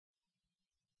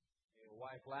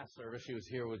wife last service. She was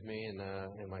here with me and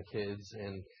my kids,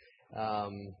 and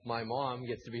my mom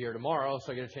gets to be here tomorrow,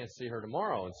 so I get a chance to see her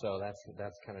tomorrow. And so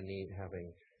that's kind of neat,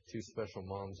 having two special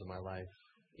moms in my life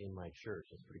in my church.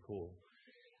 It's pretty cool.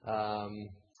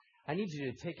 I need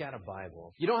you to take out a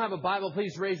Bible. If you don't have a Bible,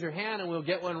 please raise your hand and we'll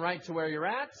get one right to where you're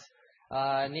at.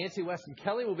 Nancy, West, and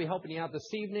Kelly will be helping you out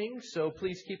this evening, so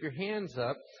please keep your hands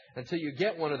up until you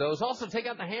get one of those. Also, take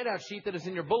out the handout sheet that is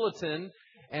in your bulletin,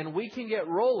 and we can get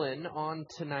rolling on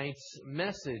tonight's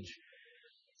message.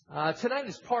 Tonight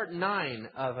is part 9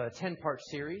 of a 10-part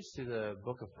series through the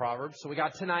book of Proverbs. So we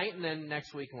got tonight, and then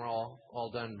next week we're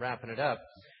all done wrapping it up.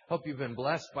 Hope you've been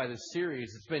blessed by this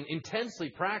series. It's been intensely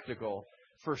practical,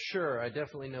 for sure. I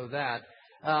definitely know that.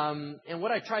 And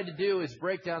what I tried to do is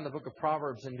break down the book of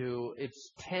Proverbs into its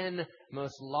 10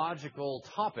 most logical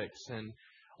topics. And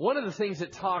one of the things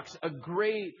it talks a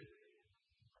great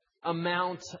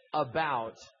amount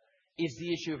about is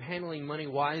the issue of handling money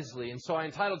wisely. And so I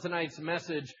entitled tonight's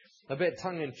message, a bit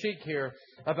tongue-in-cheek here,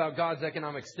 about God's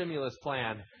economic stimulus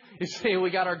plan. You see, we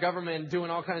got our government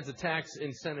doing all kinds of tax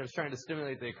incentives trying to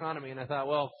stimulate the economy, and I thought,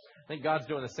 well, I think God's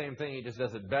doing the same thing. He just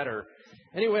does it better.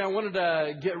 Anyway, I wanted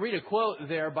to read a quote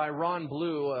there by Ron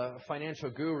Blue, a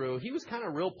financial guru. He was kind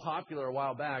of real popular a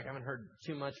while back. I haven't heard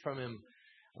too much from him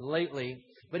lately.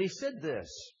 But he said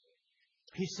this.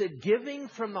 He said, "Giving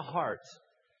from the heart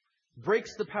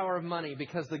breaks the power of money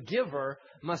because the giver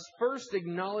must first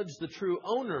acknowledge the true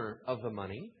owner of the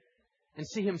money and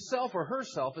see himself or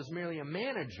herself as merely a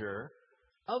manager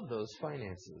of those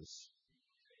finances."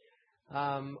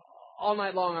 All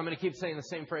night long, I'm going to keep saying the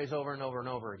same phrase over and over and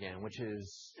over again, which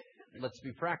is, let's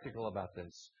be practical about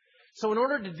this. So in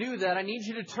order to do that, I need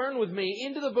you to turn with me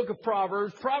into the book of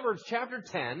Proverbs, Proverbs chapter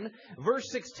 10, verse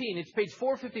 16. It's page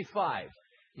 455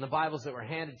 in the Bibles that were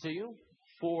handed to you,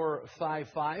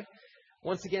 455.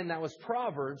 Once again, that was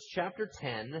Proverbs chapter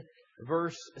 10,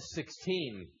 verse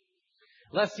 16.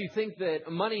 Lest you think that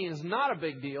money is not a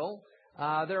big deal,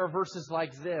 there are verses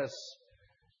like this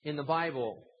in the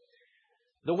Bible.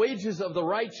 "The wages of the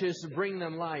righteous bring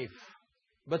them life,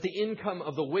 but the income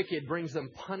of the wicked brings them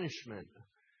punishment."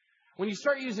 When you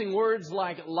start using words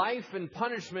like life and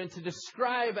punishment to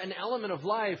describe an element of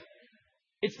life,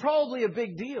 it's probably a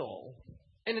big deal.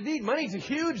 And indeed, money's a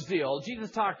huge deal.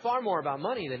 Jesus talked far more about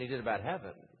money than he did about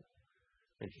heaven.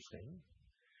 Interesting.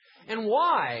 And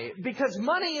why? Because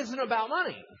money isn't about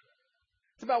money.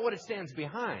 It's about what it stands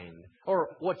behind,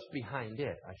 or what's behind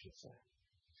it, I should say.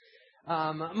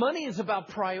 Money is about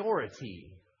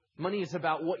priority. Money is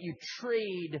about what you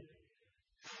trade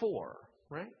for,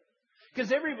 right?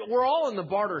 Because we're all in the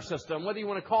barter system, whether you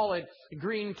want to call it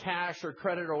green cash or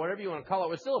credit or whatever you want to call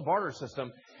it. It's still a barter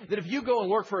system that if you go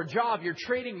and work for a job, you're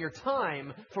trading your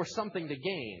time for something to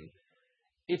gain.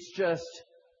 It's just,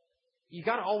 you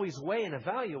got to always weigh and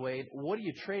evaluate what are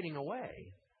you trading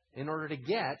away in order to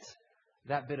get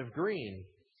that bit of green.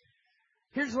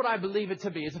 Here's what I believe it to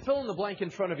be. It's a fill in the blank in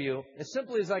front of you. As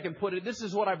simply as I can put it, this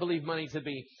is what I believe money to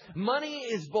be. Money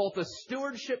is both a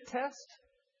stewardship test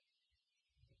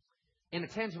and a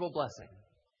tangible blessing,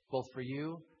 both for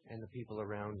you and the people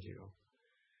around you.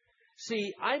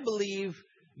 See, I believe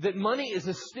that money is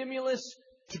a stimulus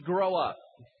to grow up.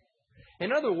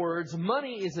 In other words,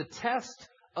 money is a test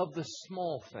of the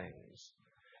small things.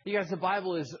 You guys, the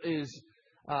Bible is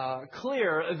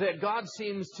clear that God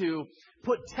seems to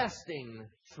put testing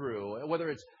through, whether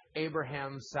it's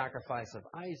Abraham's sacrifice of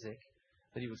Isaac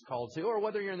that he was called to, or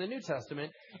whether you're in the New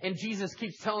Testament, and Jesus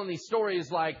keeps telling these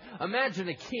stories like, imagine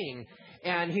a king,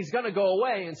 and he's going to go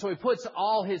away, and so he puts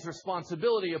all his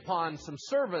responsibility upon some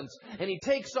servants, and he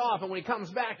takes off, and when he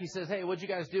comes back, he says, hey, what'd you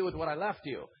guys do with what I left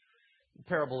you?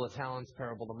 Parable of talents,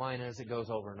 parable of minas, it goes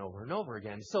over and over and over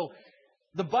again. So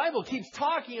the Bible keeps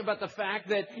talking about the fact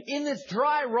that in this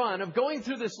dry run of going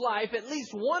through this life, at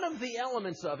least one of the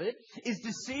elements of it is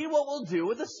to see what we'll do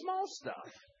with the small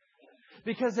stuff.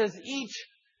 Because as each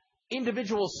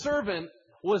individual servant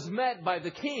was met by the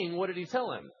king, what did he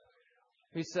tell him?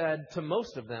 He said to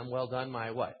most of them, well done, my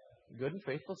what? Good and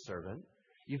faithful servant.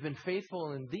 You've been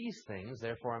faithful in these things,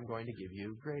 therefore I'm going to give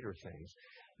you greater things.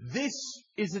 This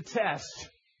is a test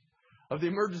of the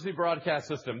emergency broadcast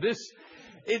system.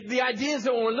 The idea is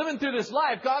that when we're living through this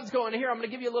life, God's going, here, I'm going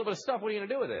to give you a little bit of stuff. What are you going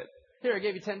to do with it? Here, I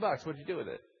gave you $10. What'd you do with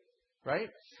it? Right?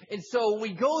 And so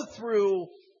we go through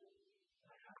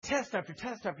test after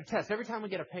test after test. Every time we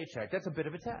get a paycheck, that's a bit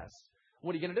of a test.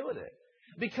 What are you going to do with it?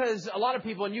 Because a lot of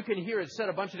people, and you can hear it said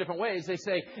a bunch of different ways, they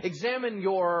say, examine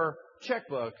your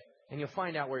checkbook and you'll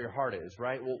find out where your heart is,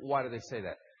 right? Well, why do they say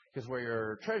that? Because where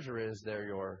your treasure is, there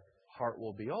your heart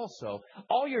will be also.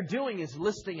 All you're doing is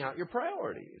listing out your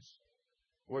priorities.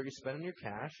 where you're spending your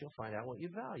cash, you'll find out what you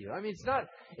value. I mean,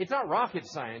 it's not rocket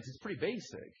science. It's pretty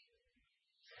basic.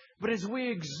 But as we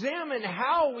examine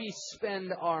how we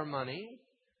spend our money,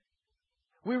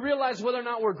 we realize whether or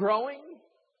not we're growing,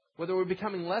 whether we're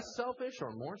becoming less selfish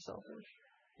or more selfish.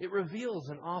 It reveals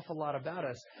an awful lot about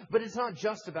us. But it's not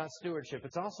just about stewardship.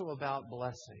 It's also about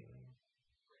blessing.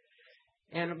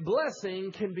 And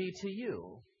blessing can be to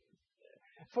you.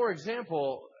 For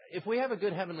example, if we have a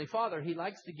good Heavenly Father, He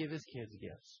likes to give His kids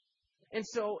gifts. And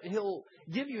so He'll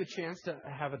give you a chance to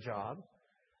have a job,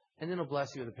 and then He'll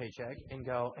bless you with a paycheck and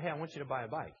go, hey, I want you to buy a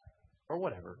bike or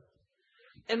whatever.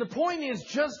 And the point is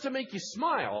just to make you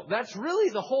smile. That's really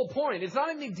the whole point. It's not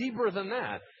anything deeper than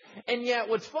that. And yet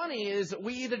what's funny is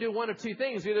we either do one of two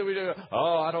things. Either we do,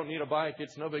 oh, I don't need a bike.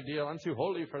 It's no big deal. I'm too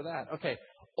holy for that. Okay.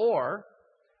 Or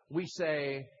we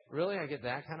say, really? I get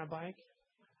that kind of bike?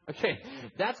 Okay.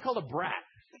 That's called a brat.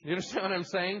 You understand what I'm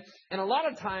saying? And a lot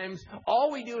of times,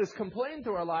 all we do is complain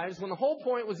through our lives when the whole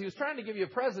point was He was trying to give you a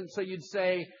present, so you'd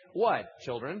say, what,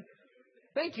 children?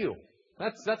 Thank you.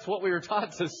 That's what we were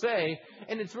taught to say.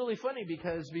 And it's really funny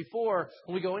because before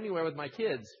we go anywhere with my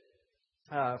kids,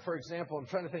 for example, I'm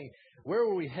trying to think, where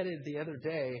were we headed the other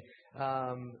day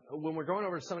when we're going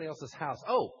over to somebody else's house?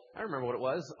 Oh, I remember what it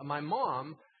was. My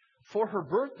mom, for her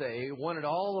birthday, wanted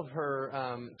all of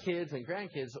her kids and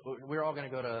grandkids. We were all going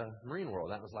to go to Marine World.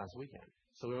 That was last weekend.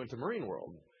 So we went to Marine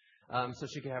World so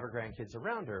she could have her grandkids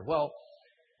around her. Well,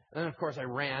 and of course, I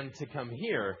ran to come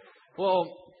here.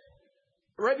 Well,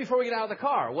 right before we get out of the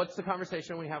car, what's the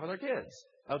conversation we have with our kids?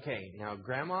 Okay, now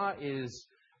Grandma is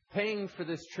paying for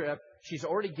this trip. She's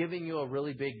already giving you a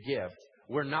really big gift.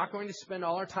 We're not going to spend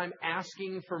all our time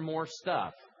asking for more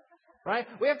stuff. Right?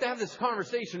 We have to have this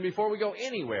conversation before we go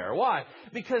anywhere. Why?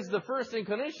 Because the first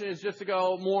inclination is just to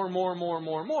go more,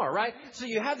 right? So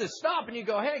you have to stop and you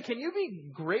go, hey, can you be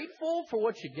grateful for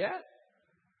what you get?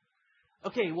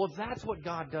 Okay, well, that's what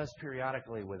God does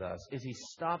periodically with us, is He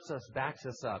stops us, backs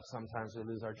us up. Sometimes we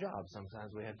lose our jobs.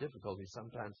 Sometimes we have difficulties.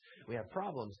 Sometimes we have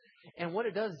problems. And what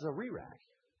it does is a re-rack.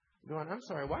 Going, I'm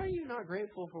sorry, why are you not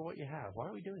grateful for what you have? Why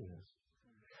are we doing this?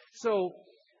 So,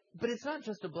 but it's not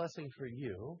just a blessing for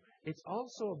you. It's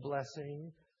also a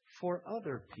blessing for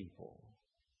other people.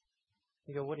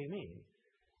 You go, what do you mean?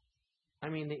 I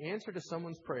mean, the answer to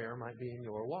someone's prayer might be in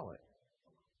your wallet.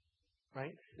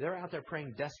 Right? They're out there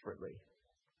praying desperately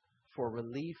for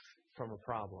relief from a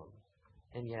problem.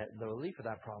 And yet the relief of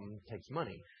that problem takes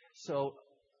money. So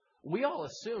we all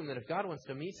assume that if God wants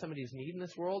to meet somebody's need in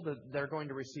this world, that they're going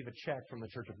to receive a check from the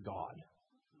Church of God.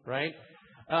 Right?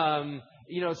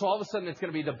 So all of a sudden it's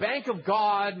going to be the Bank of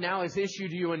God now has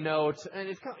issued you a note. And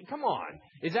it's, come on.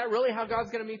 Is that really how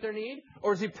God's going to meet their need?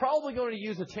 Or is He probably going to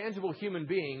use a tangible human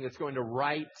being that's going to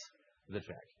write the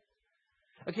check?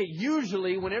 Okay,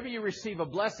 usually whenever you receive a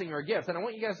blessing or a gift, and I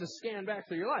want you guys to scan back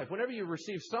through your life, whenever you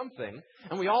receive something,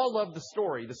 and we all love the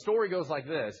story goes like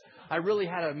this. I really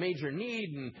had a major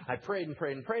need, and I prayed,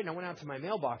 and I went out to my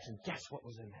mailbox, and guess what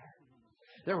was in there?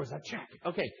 There was a check.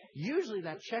 Okay, usually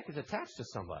that check is attached to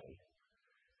somebody.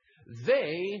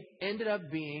 They ended up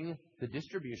being the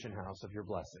distribution house of your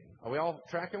blessing. Are we all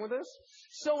tracking with this?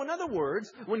 So in other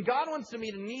words, when God wants to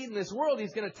meet a need in this world,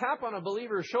 He's going to tap on a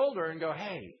believer's shoulder and go,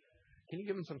 hey, can you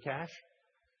give him some cash?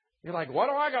 You're like, why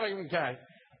do I got to give him cash?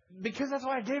 Because that's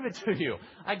why I gave it to you.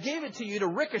 I gave it to you to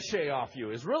ricochet off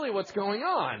you is really what's going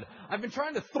on. I've been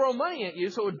trying to throw money at you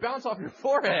so it would bounce off your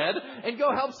forehead and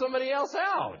go help somebody else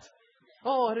out.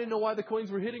 Oh, I didn't know why the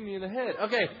coins were hitting me in the head.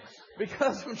 Okay,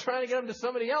 because I'm trying to get them to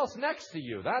somebody else next to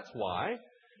you. That's why.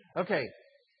 Okay,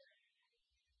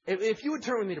 if you would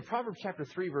turn with me to Proverbs chapter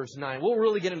 3, verse 9, we'll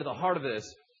really get into the heart of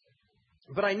this.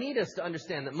 But I need us to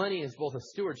understand that money is both a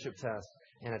stewardship test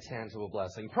and a tangible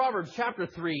blessing. Proverbs chapter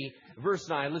 3, verse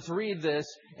 9. Let's read this,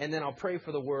 and then I'll pray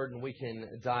for the word, and we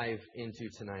can dive into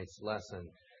tonight's lesson.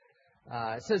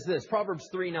 It says this, Proverbs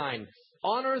 3:9.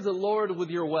 Honor the Lord with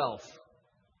your wealth,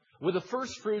 with the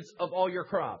first fruits of all your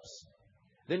crops.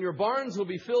 Then your barns will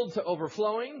be filled to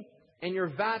overflowing, and your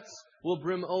vats will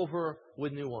brim over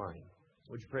with new wine.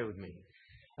 Would you pray with me?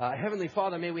 Heavenly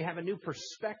Father, may we have a new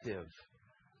perspective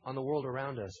on the world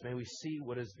around us. May we see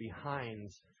what is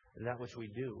behind that which we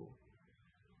do.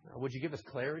 Would you give us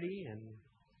clarity and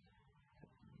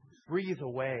breathe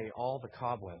away all the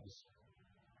cobwebs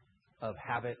of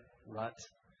habit, rut,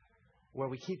 where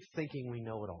we keep thinking we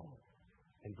know it all,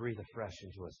 and breathe afresh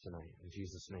into us tonight. In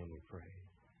Jesus' name we pray.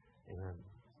 Amen.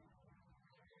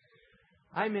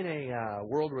 I'm in a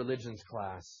world religions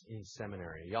class in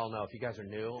seminary. Y'all know, if you guys are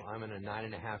new, I'm in a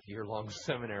 9.5-year-long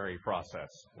seminary process.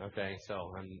 Okay,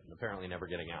 so I'm apparently never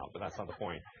getting out, but that's not the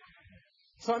point.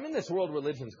 So I'm in this world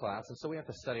religions class, and so we have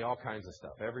to study all kinds of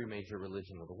stuff, every major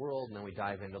religion of the world, and then we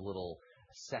dive into little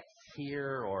sects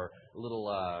here or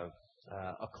little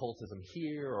occultism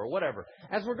here or whatever.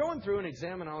 As we're going through and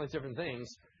examine all these different things,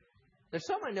 there's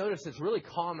something I noticed that's really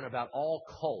common about all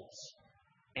cults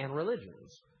and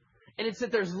religions. And it's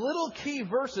that there's little key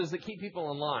verses that keep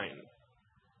people in line,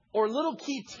 or little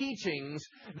key teachings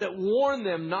that warn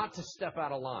them not to step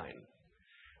out of line.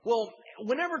 Well,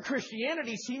 whenever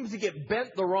Christianity seems to get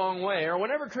bent the wrong way, or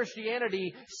whenever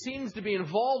Christianity seems to be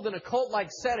involved in a cult-like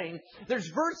setting, there's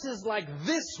verses like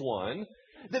this one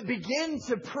that begin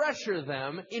to pressure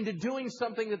them into doing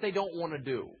something that they don't want to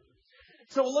do.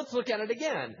 So let's look at it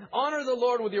again. Honor the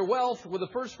Lord with your wealth, with the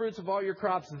first fruits of all your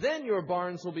crops. Then your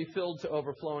barns will be filled to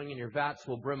overflowing and your vats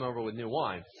will brim over with new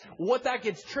wine. What that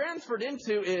gets transferred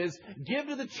into is give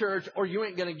to the church or you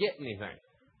ain't going to get anything.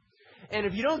 And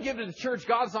if you don't give to the church,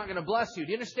 God's not going to bless you.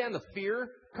 Do you understand the fear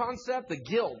concept? The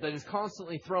guilt that is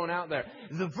constantly thrown out there.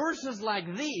 The verses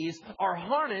like these are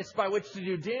harnessed by which to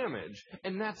do damage.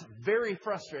 And that's very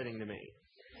frustrating to me.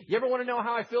 You ever want to know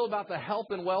how I feel about the health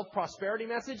and wealth prosperity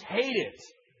message? Hate it.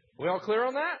 We all clear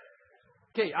on that?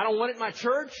 Okay, I don't want it in my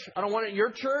church. I don't want it in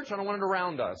your church. I don't want it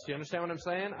around us. Do you understand what I'm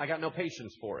saying? I got no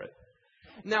patience for it.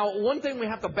 Now, one thing we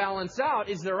have to balance out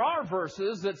is there are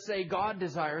verses that say God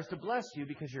desires to bless you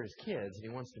because you're His kids and He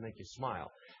wants to make you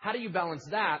smile. How do you balance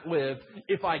that with,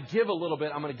 if I give a little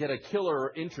bit, I'm going to get a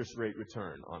killer interest rate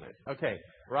return on it? Okay,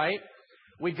 right?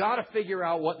 We got to figure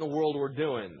out what in the world we're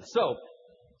doing. So,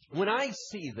 when I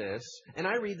see this, and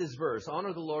I read this verse,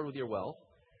 honor the Lord with your wealth,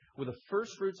 with the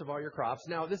first fruits of all your crops.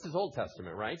 Now, this is Old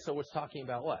Testament, right? So it's talking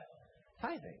about what?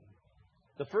 Tithing.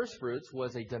 The first fruits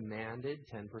was a demanded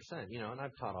 10%. You know, and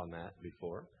I've taught on that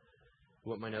before. If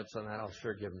you want my notes on that, I'll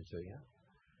sure give them to you.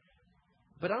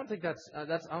 But I don't think that's I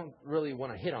don't really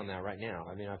want to hit on that right now.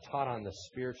 I mean, I've taught on the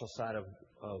spiritual side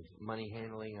of money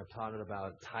handling. I've taught it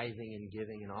about tithing and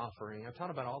giving and offering. I've taught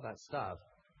about all that stuff.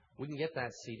 We can get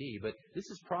that CD, but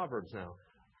this is Proverbs now.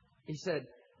 He said,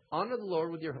 honor the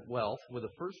Lord with your wealth, with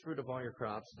the first fruit of all your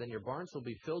crops. Then your barns will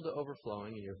be filled to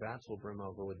overflowing, and your vats will brim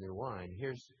over with new wine.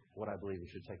 Here's what I believe you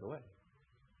should take away.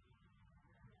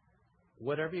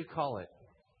 Whatever you call it,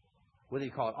 whether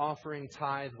you call it offering,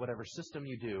 tithe, whatever system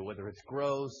you do, whether it's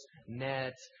gross,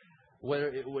 net,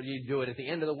 whether you do it at the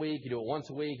end of the week, you do it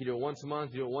once a week, you do it once a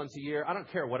month, you do it once a year. I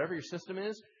don't care. Whatever your system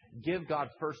is, give God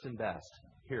first and best,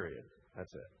 period.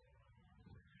 That's it.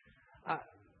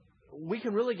 We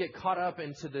can really get caught up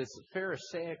into this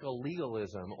Pharisaical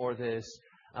legalism or this,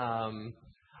 I'm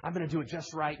going to do it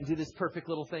just right and do this perfect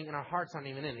little thing, and our hearts aren't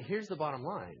even in it. Here's the bottom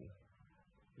line.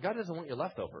 God doesn't want your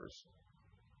leftovers.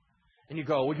 And you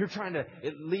go, well, you're trying to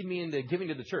lead me into giving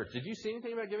to the church. Did you see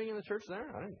anything about giving in the church there?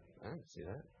 I didn't see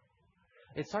that.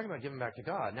 It's talking about giving back to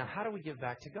God. Now, how do we give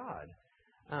back to God?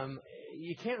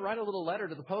 You can't write a little letter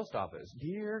to the post office.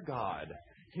 Dear God,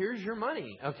 here's your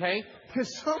money, okay?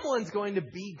 Because someone's going to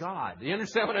be God. Do you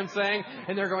understand what I'm saying?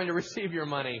 And they're going to receive your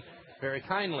money very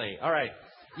kindly. All right.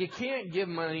 You can't give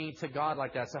money to God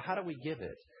like that. So how do we give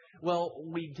it? Well,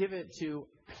 we give it to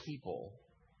people,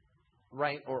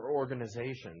 right? Or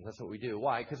organizations. That's what we do.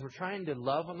 Why? Because we're trying to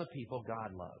love on the people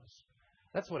God loves.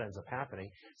 That's what ends up happening.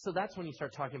 So that's when you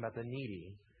start talking about the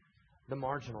needy, the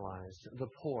marginalized, the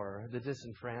poor, the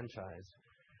disenfranchised.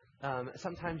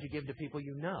 Sometimes you give to people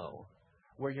you know,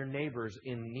 where your neighbor's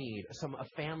in need, a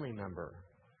family member.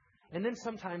 And then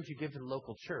sometimes you give to the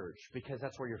local church because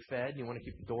that's where you're fed and you want to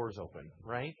keep the doors open,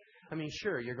 right? I mean,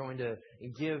 sure, you're going to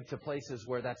give to places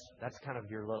where that's kind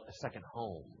of your second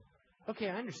home. Okay,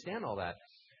 I understand all that.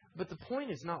 But the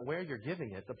point is not where you're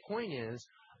giving it. The point is,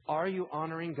 are you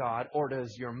honoring God or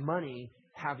does your money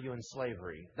have you in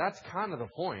slavery? That's kind of the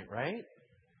point, right?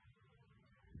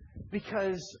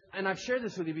 Because, and I've shared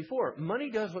this with you before, money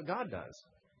does what God does.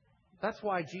 That's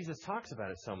why Jesus talks about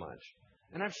it so much.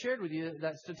 And I've shared with you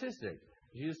that statistic.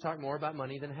 Jesus talked more about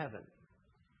money than heaven.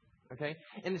 Okay?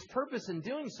 And his purpose in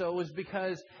doing so was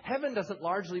because heaven doesn't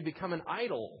largely become an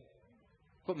idol.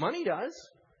 But money does.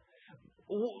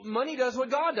 Money does what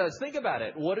God does. Think about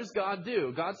it. What does God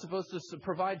do? God's supposed to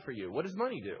provide for you. What does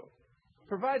money do?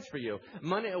 Provides for you.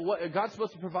 God's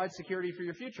supposed to provide security for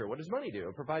your future. What does money do?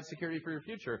 It provides security for your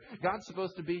future. God's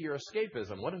supposed to be your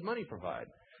escapism. What does money provide?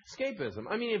 Escapism.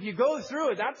 I mean, if you go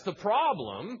through it, that's the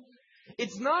problem.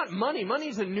 It's not money.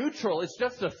 Money's a neutral. It's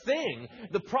just a thing.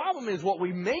 The problem is what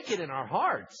we make it in our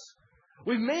hearts.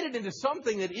 We've made it into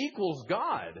something that equals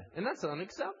God, and that's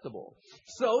unacceptable.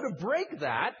 So to break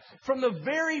that, from the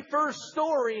very first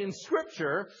story in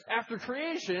Scripture after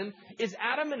creation is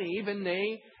Adam and Eve, and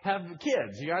they have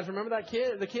kids. You guys remember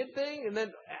the kid thing? And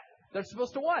then they're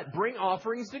supposed to what? Bring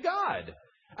offerings to God.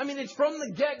 I mean, it's from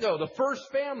the get-go. The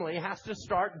first family has to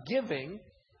start giving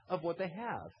of what they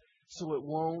have so it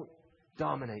won't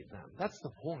dominate them. That's the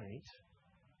point.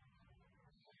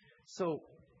 So,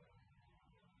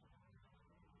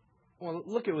 well,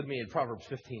 look at with me at Proverbs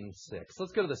 15:6.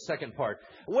 Let's go to the second part.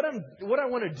 What I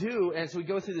want to do as we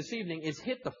go through this evening is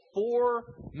hit the four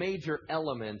major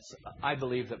elements, I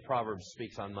believe, that Proverbs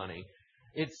speaks on money.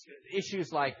 It's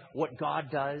issues like what God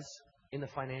does in the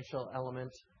financial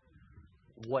element,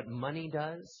 what money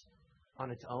does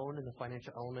on its own in the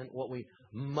financial element, what we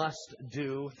must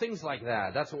do, things like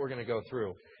that. That's what we're going to go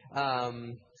through.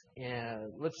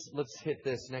 And let's hit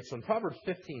this next one. Proverbs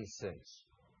 15:6.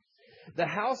 The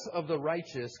house of the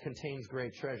righteous contains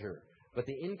great treasure, but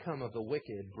the income of the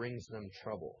wicked brings them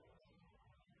trouble.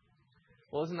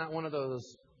 Well, isn't that one of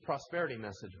those prosperity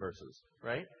message verses,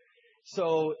 right?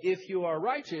 So if you are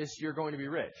righteous, you're going to be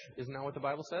rich. Isn't that what the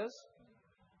Bible says?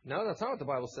 No, that's not what the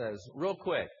Bible says. Real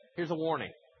quick, here's a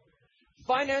warning.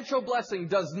 Financial blessing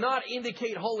does not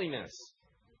indicate holiness.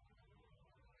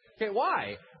 Okay,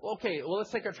 why? Okay, well,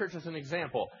 let's take our church as an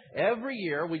example. Every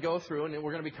year we go through, and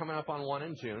we're going to be coming up on one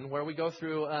in June, where we go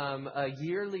through a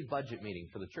yearly budget meeting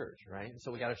for the church, right?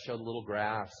 So we got to show the little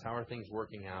graphs. How are things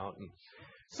working out? And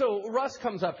so Russ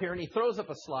comes up here and he throws up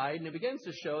a slide, and it begins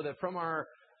to show that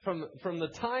from the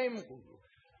time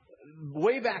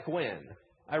way back when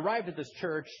I arrived at this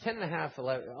church 10 and a half,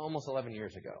 almost 11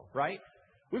 years ago, right?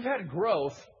 We've had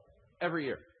growth every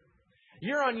year.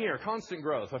 Year on year, constant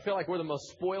growth. I feel like we're the most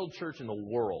spoiled church in the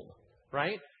world,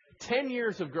 right? 10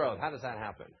 years of growth. How does that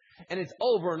happen? And it's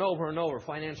over and over and over.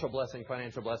 Financial blessing,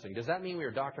 financial blessing. Does that mean we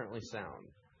are doctrinally sound?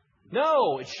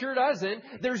 No, it sure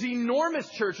doesn't. There's enormous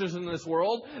churches in this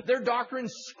world. Their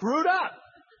doctrine's screwed up.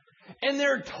 And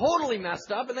they're totally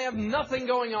messed up, and they have nothing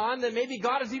going on that maybe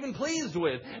God is even pleased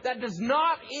with. That does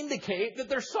not indicate that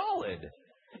they're solid.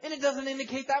 And it doesn't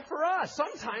indicate that for us.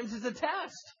 Sometimes it's a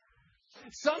test.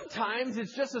 Sometimes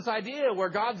it's just this idea where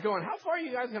God's going, how far are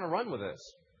you guys going to run with this?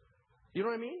 You know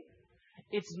what I mean?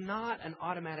 It's not an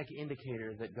automatic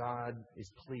indicator that God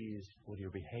is pleased with your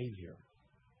behavior.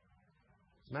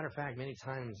 As a matter of fact, many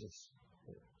times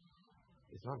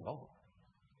it's not at all.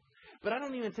 But I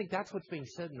don't even think that's what's being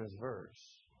said in this verse,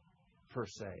 per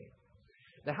se.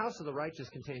 The house of the righteous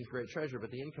contains great treasure,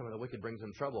 but the income of the wicked brings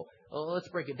them trouble. Well, let's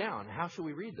break it down. How should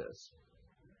we read this?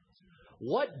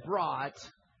 What brought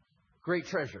great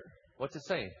treasure? What's it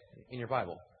say in your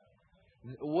Bible?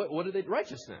 What did it?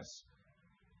 Righteousness.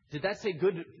 Did that say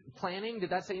good planning?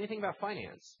 Did that say anything about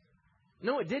finance?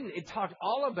 No, it didn't. It talked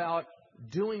all about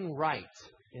doing right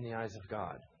in the eyes of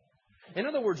God. In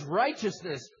other words,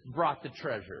 righteousness brought the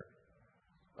treasure.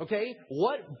 Okay?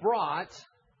 What brought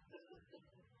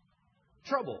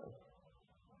trouble?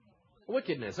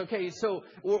 Wickedness. Okay, so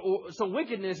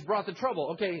wickedness brought the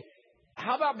trouble. Okay,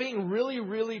 how about being really,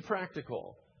 really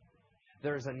practical?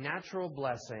 There's a natural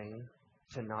blessing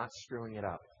to not screwing it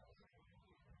up.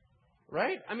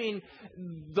 Right? I mean,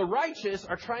 the righteous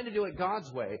are trying to do it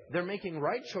God's way. They're making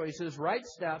right choices, right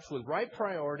steps with right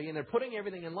priority, and they're putting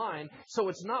everything in line, so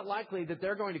it's not likely that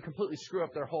they're going to completely screw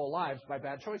up their whole lives by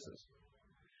bad choices.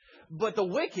 But the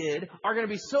wicked are going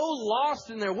to be so lost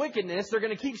in their wickedness, they're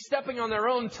going to keep stepping on their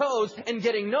own toes and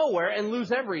getting nowhere and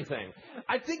lose everything.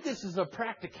 I think this is a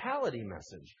practicality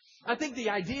message. I think the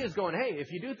idea is going, hey, if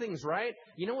you do things right,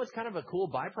 you know what's kind of a cool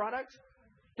byproduct?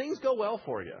 Things go well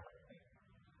for you.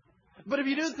 But if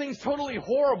you do things totally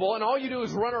horrible and all you do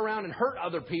is run around and hurt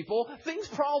other people, things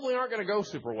probably aren't going to go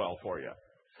super well for you.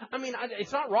 I mean,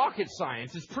 it's not rocket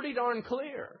science. It's pretty darn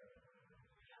clear.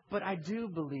 But I do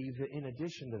believe that in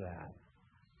addition to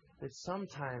that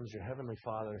sometimes your Heavenly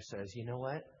Father says, you know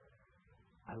what?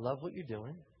 I love what you're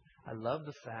doing. I love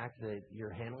the fact that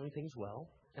you're handling things well,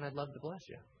 and I'd love to bless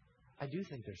you. I do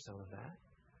think there's some of that.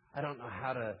 I don't know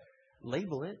how to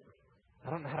label it. I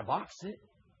don't know how to box it.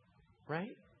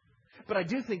 Right? But I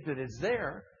do think that it's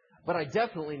there. But I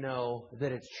definitely know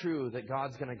that it's true that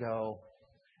God's going to go,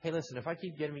 hey, listen, if I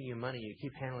keep giving you money, you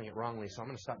keep handling it wrongly, so I'm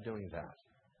going to stop doing that.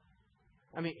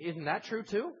 I mean, isn't that true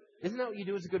too? Isn't that what you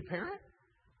do as a good parent?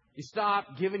 You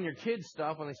stop giving your kids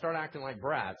stuff when they start acting like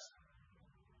brats.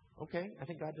 Okay, I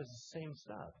think God does the same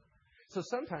stuff. So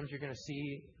sometimes you're going to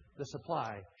see the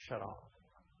supply shut off.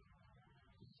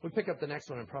 We pick up the next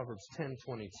one in Proverbs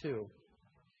 10:22.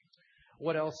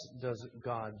 What else does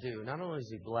God do? Not only does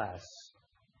He bless,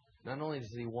 not only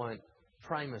does He want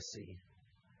primacy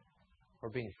or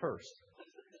being first,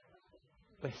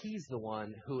 but He's the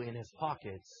one who in His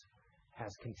pockets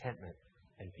has contentment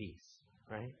and peace,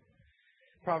 right?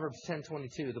 Proverbs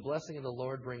 10:22, the blessing of the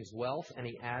Lord brings wealth, and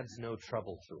He adds no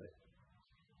trouble to it.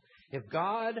 If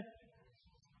God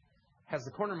has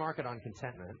the corner market on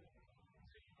contentment.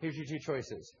 Here's your two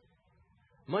choices.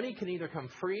 Money can either come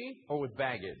free or with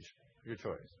baggage. Your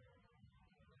choice.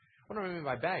 What do I mean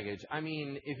by baggage? I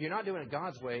mean, if you're not doing it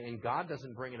God's way and God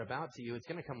doesn't bring it about to you, it's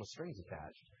going to come with strings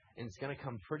attached. And it's going to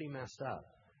come pretty messed up.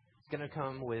 It's going to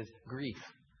come with grief.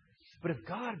 But if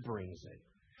God brings it,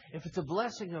 if it's a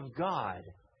blessing of God,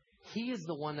 He is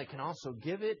the one that can also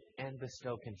give it and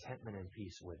bestow contentment and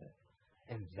peace with it.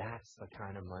 And that's the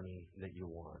kind of money that you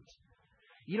want.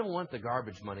 You don't want the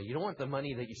garbage money. You don't want the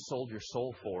money that you sold your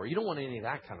soul for. You don't want any of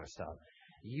that kind of stuff.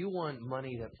 You want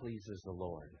money that pleases the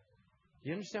Lord. Do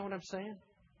you understand what I'm saying?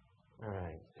 All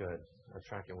right, good. I'm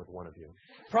tracking with one of you.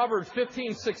 Proverbs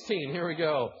 15:16. Here we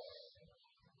go.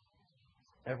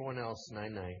 Everyone else,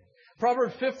 9-9.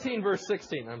 Proverbs 15, verse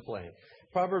 16. I'm playing.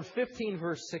 Proverbs 15,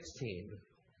 verse 16.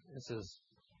 This is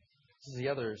the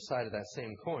other side of that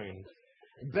same coin.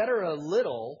 Better a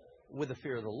little with the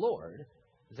fear of the Lord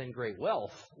than great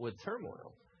wealth with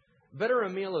turmoil. Better a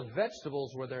meal of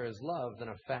vegetables where there is love than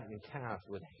a fattened calf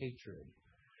with hatred.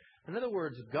 In other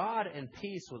words, God and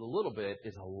peace with a little bit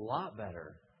is a lot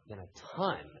better than a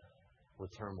ton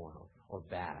with turmoil or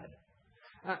bad.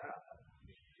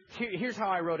 Here's how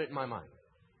I wrote it in my mind.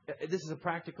 This is a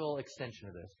practical extension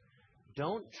of this.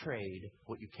 Don't trade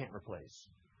what you can't replace.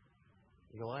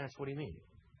 You go, Lance, what do you mean?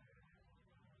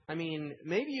 I mean,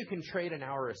 maybe you can trade an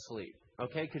hour of sleep,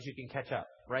 okay, because you can catch up,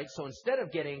 right? So instead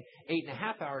of getting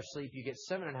 8.5 hours sleep, you get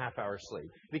 7.5 hours sleep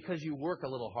because you work a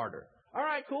little harder. All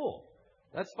right, cool.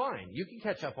 That's fine. You can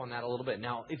catch up on that a little bit.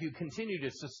 Now, if you continue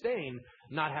to sustain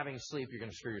not having sleep, you're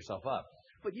going to screw yourself up.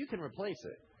 But you can replace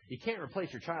it. You can't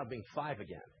replace your child being 5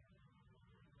 again.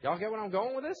 Y'all get where I'm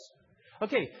going with this?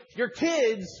 Okay, your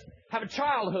kids have a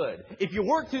childhood. If you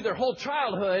work through their whole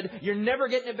childhood, you're never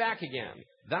getting it back again.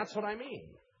 That's what I mean.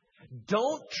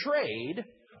 Don't trade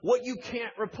what you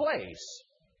can't replace.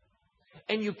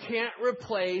 And you can't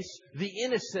replace the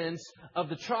innocence of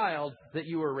the child that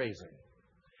you were raising.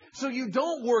 So you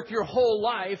don't work your whole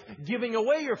life giving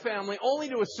away your family only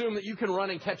to assume that you can run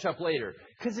and catch up later.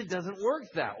 Because it doesn't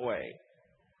work that way.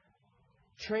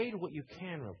 Trade what you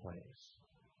can replace.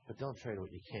 But don't trade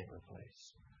what you can't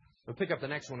replace. We'll pick up the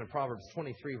next one in Proverbs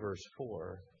 23, verse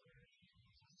 4.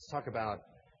 Let's talk about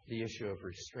the issue of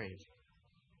restraint.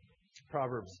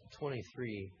 Proverbs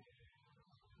 23,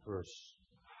 verse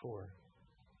 4.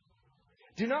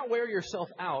 Do not wear yourself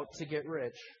out to get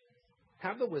rich.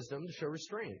 Have the wisdom to show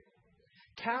restraint.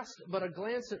 Cast but a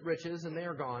glance at riches, and they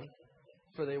are gone,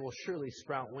 for they will surely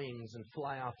sprout wings and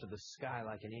fly off to the sky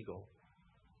like an eagle.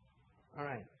 All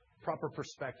right, proper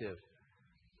perspective.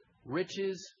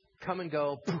 Riches come and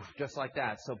go, poof, just like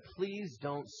that. So please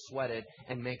don't sweat it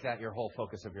and make that your whole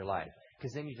focus of your life,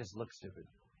 because then you just look stupid.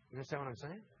 You understand what I'm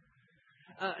saying?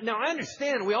 Now, I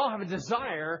understand we all have a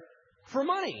desire for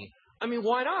money. I mean,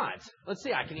 why not? Let's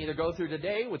see, I can either go through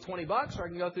today with $20 or I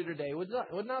can go through today with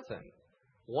nothing.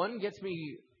 One gets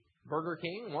me Burger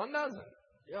King, one doesn't.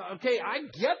 Okay, I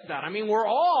get that. I mean, we're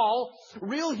all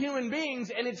real human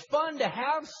beings, and it's fun to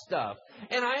have stuff.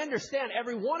 And I understand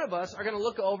every one of us are going to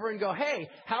look over and go, hey,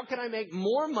 how can I make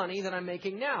more money than I'm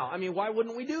making now? I mean, why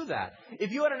wouldn't we do that?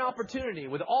 If you had an opportunity,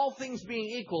 with all things being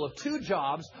equal, of 2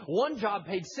 jobs, one job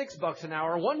paid $6 an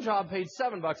hour, one job paid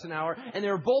 $7 an hour, and they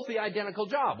were both the identical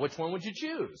job, which one would you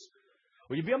choose?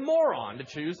 Well, you'd be a moron to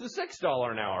choose the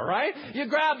 $6 an hour, right? You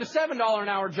grab the $7 an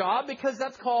hour job because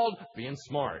that's called being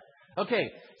smart.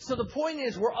 Okay, so the point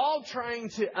is we're all trying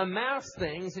to amass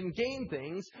things and gain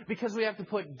things because we have to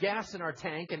put gas in our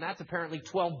tank, and that's apparently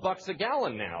 $12 a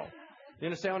gallon now. You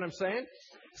understand what I'm saying?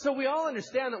 So we all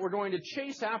understand that we're going to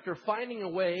chase after finding a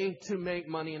way to make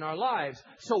money in our lives.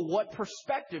 So what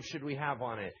perspective should we have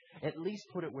on it? At least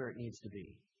put it where it needs to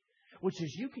be, which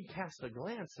is you can cast a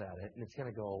glance at it and it's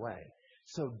going to go away.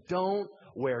 So don't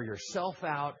wear yourself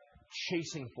out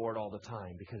chasing for it all the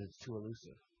time because it's too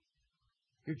elusive.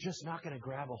 You're just not going to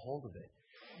grab a hold of it.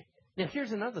 Now,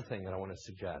 here's another thing that I want to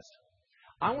suggest.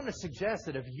 I want to suggest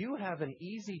that if you have an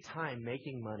easy time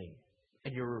making money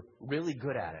and you're really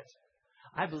good at it,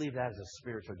 I believe that is a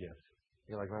spiritual gift.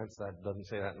 You're like, Lance, that doesn't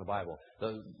say that in the Bible.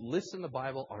 The lists in the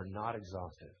Bible are not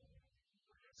exhaustive.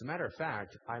 As a matter of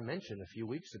fact, I mentioned a few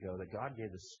weeks ago that God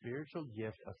gave the spiritual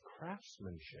gift of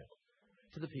craftsmanship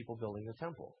to the people building the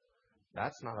temple.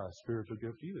 That's not a spiritual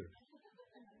gift either,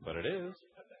 but it is.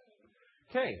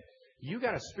 Okay, you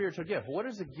got a spiritual gift. What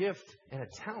does a gift and a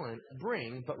talent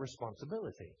bring but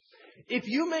responsibility? If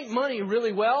you make money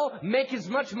really well, make as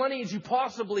much money as you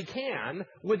possibly can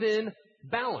within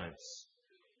balance.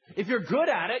 If you're good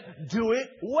at it, do it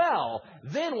well.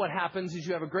 Then what happens is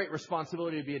you have a great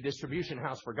responsibility to be a distribution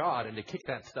house for God and to kick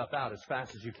that stuff out as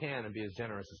fast as you can and be as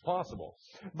generous as possible.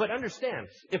 But understand,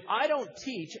 if I don't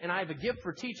teach and I have a gift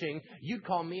for teaching, you'd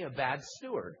call me a bad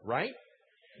steward, right?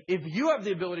 If you have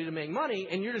the ability to make money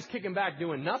and you're just kicking back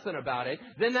doing nothing about it,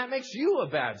 then that makes you a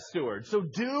bad steward. So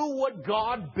do what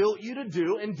God built you to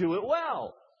do and do it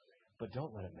well. But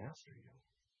don't let it master you.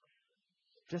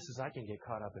 Just as I can get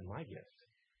caught up in my gift,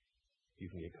 you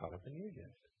can get caught up in your gift.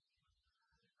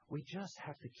 We just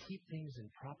have to keep things in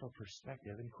proper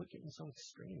perspective and quit getting so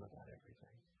extreme about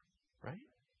everything. Right?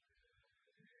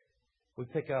 We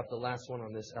pick up the last one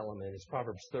on this element. It's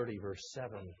Proverbs 30, verse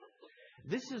 7.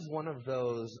 This is one of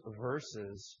those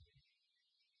verses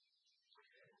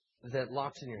that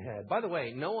locks in your head. By the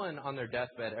way, no one on their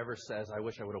deathbed ever says, I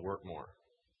wish I would have worked more.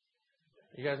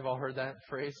 You guys have all heard that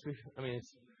phrase? I mean,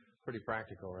 it's pretty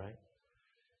practical, right?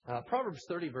 Proverbs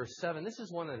 30, verse 7, this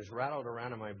is one that has rattled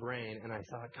around in my brain, and I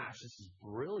thought, gosh, this is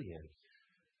brilliant.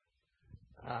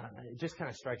 It just kind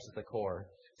of strikes at the core.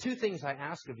 2 things I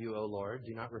ask of you, O Lord.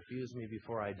 Do not refuse me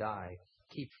before I die.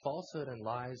 Keep falsehood and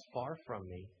lies far from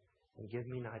me, and give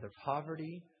me neither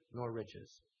poverty nor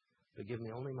riches, but give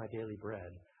me only my daily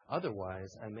bread.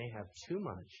 Otherwise, I may have too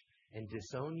much and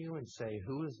disown you and say,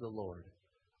 who is the Lord?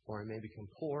 Or I may become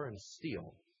poor and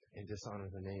steal and dishonor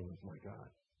the name of my God.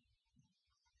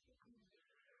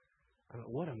 I mean,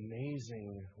 what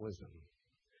amazing wisdom.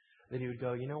 That he would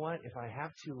go, you know what? If I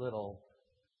have too little,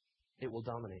 it will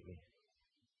dominate me.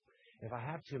 If I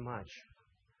have too much,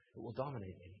 it will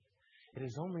dominate me. It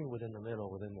is only within the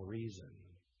middle, within the reason,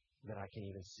 that I can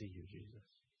even see you,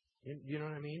 Jesus. You know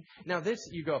what I mean? Now this,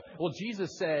 you go, well,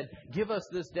 Jesus said, give us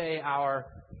this day our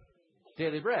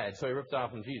daily bread. So he ripped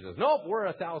off from Jesus. Nope, we're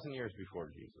 1,000 years before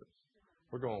Jesus.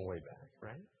 We're going way back,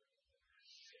 right?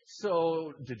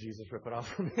 So, did Jesus rip it off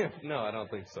from him? No, I don't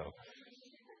think so.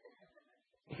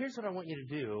 Here's what I want you to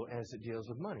do as it deals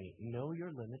with money. Know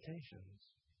your limitations.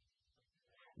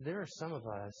 There are some of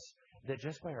us that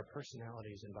just by our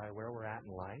personalities and by where we're at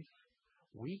in life,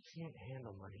 we can't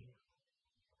handle money.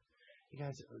 You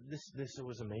guys, this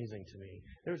was amazing to me.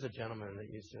 There was a gentleman that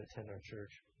used to attend our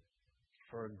church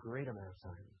for a great amount of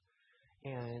time.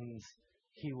 And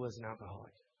he was an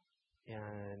alcoholic.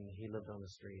 And he lived on the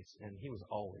streets. And he was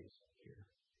always here.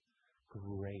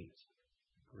 Great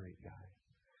guy.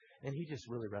 And he just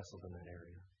really wrestled in that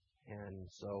area. And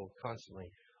so constantly,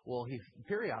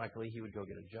 periodically he would go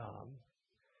get a job.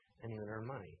 And he would earn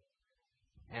money.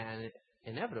 And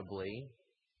inevitably,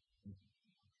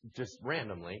 just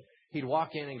randomly, he'd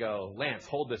walk in and go, Lance,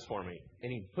 hold this for me.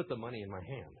 And he'd put the money in my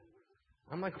hand.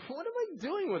 I'm like, what am I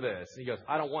doing with this? And he goes,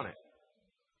 I don't want it.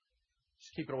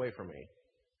 Just keep it away from me.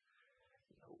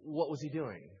 What was he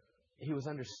doing? He was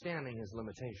understanding his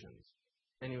limitations.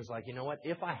 And he was like, you know what?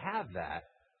 If I have that,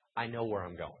 I know where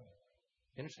I'm going.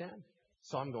 You understand?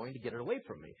 So I'm going to get it away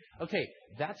from me. Okay,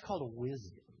 that's called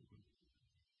wisdom.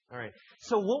 All right.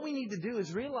 So what we need to do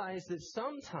is realize that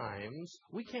sometimes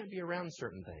we can't be around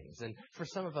certain things. And for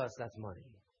some of us, that's money.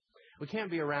 We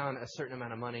can't be around a certain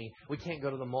amount of money. We can't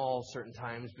go to the mall certain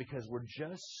times because we're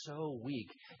just so weak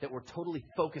that we're totally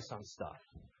focused on stuff.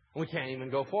 And we can't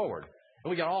even go forward. And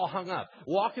we got all hung up.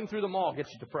 Walking through the mall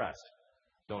gets you depressed.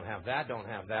 Don't have that, don't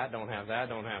have that, don't have that,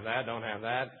 don't have that, don't have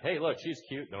that. Hey, look, she's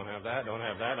cute. Don't have that, don't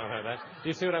have that, don't have that.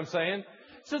 You see what I'm saying?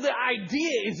 So the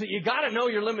idea is that you got to know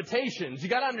your limitations. You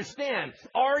got to understand,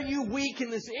 are you weak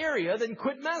in this area? Then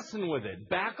quit messing with it.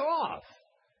 Back off.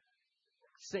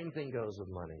 Same thing goes with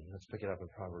money. Let's pick it up in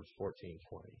Proverbs 14:20.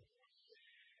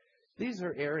 These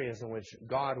are areas in which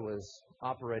God was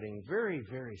operating very,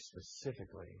 very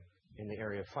specifically in the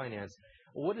area of finance.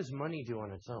 What does money do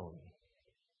on its own?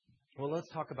 Well, let's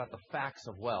talk about the facts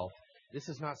of wealth. This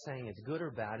is not saying it's good or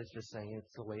bad. It's just saying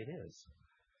it's the way it is.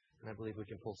 And I believe we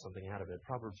can pull something out of it.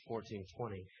 Proverbs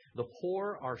 14:20. The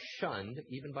poor are shunned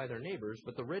even by their neighbors,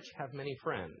 but the rich have many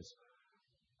friends.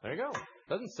 There you go.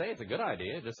 Doesn't say it's a good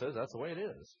idea. It just says that's the way it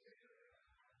is.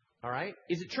 All right?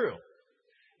 Is it true?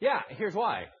 Yeah, here's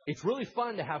why. It's really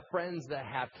fun to have friends that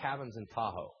have cabins in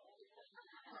Tahoe.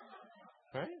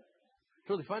 Right? It's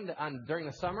really fun during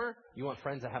the summer, you want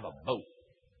friends that have a boat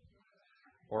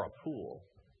or a pool.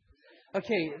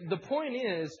 Okay, the point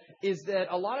is that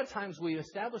a lot of times we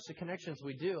establish the connections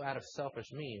we do out of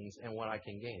selfish means and what I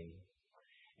can gain.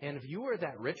 And if you were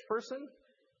that rich person,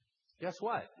 guess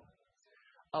what?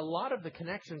 A lot of the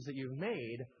connections that you've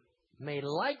made may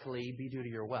likely be due to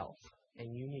your wealth.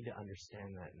 And you need to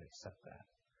understand that and accept that.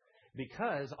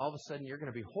 Because all of a sudden you're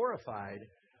going to be horrified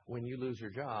when you lose your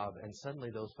job and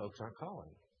suddenly those folks aren't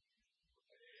calling.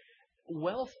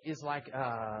 wealth is like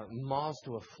moths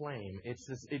to a flame.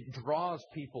 It draws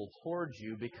people towards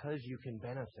you because you can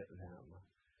benefit them.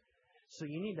 So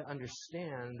you need to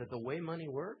understand that the way money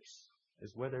works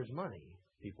is where there's money,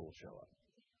 people will show up.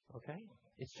 Okay?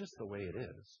 It's just the way it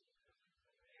is.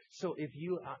 So if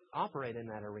you operate in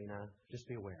that arena, just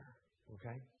be aware.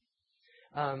 Okay?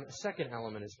 Second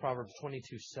element is Proverbs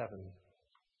 22:7.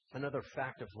 Another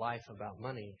fact of life about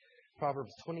money.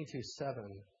 Proverbs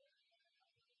 22:7.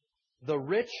 The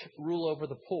rich rule over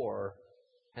the poor,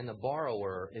 and the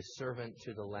borrower is servant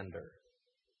to the lender.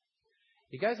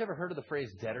 You guys ever heard of the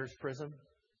phrase debtor's prison?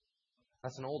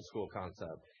 That's an old school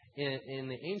concept. In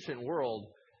the ancient world,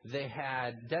 they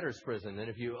had debtor's prison. And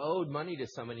if you owed money to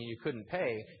somebody and you couldn't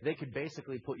pay, they could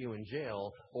basically put you in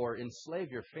jail or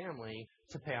enslave your family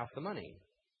to pay off the money.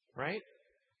 Right?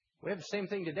 We have the same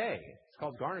thing today. It's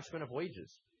called garnishment of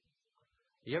wages.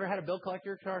 You ever had a bill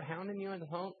collector start hounding you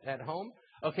at home?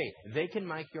 Okay, they can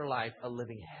make your life a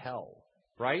living hell,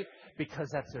 right? Because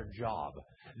that's their job.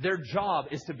 Their job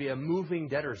is to be a moving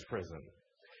debtor's prison.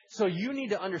 So you need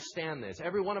to understand this.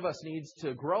 Every one of us needs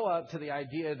to grow up to the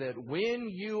idea that when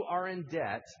you are in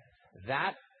debt,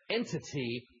 that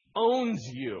entity owns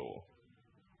you.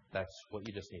 That's what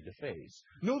you just need to face.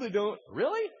 No, they don't.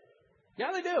 Really?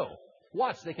 Yeah, they do.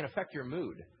 Watch, they can affect your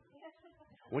mood.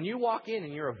 When you walk in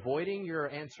and you're avoiding your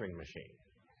answering machine,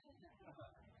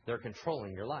 they're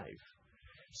controlling your life.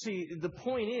 See, the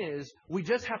point is, we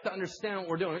just have to understand what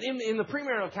we're doing. In the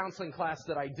premarital counseling class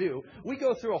that I do, we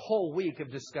go through a whole week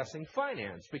of discussing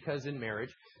finance, because in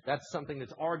marriage, that's something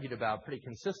that's argued about pretty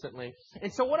consistently.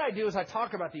 And so what I do is I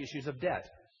talk about the issues of debt.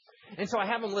 And so I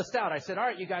have them list out. I said, all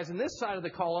right, you guys, in this side of the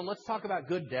column, let's talk about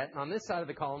good debt. And on this side of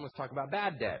the column, let's talk about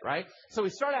bad debt, right? So we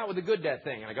start out with the good debt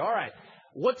thing. And I go, all right,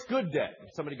 what's good debt? And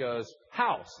somebody goes,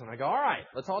 house. And I go, all right,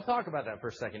 let's all talk about that for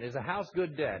a second. Is a house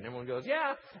good debt? And everyone goes,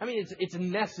 yeah. I mean, it's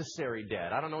necessary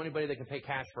debt. I don't know anybody that can pay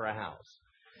cash for a house.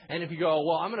 And if you go,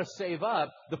 well, I'm going to save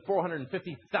up the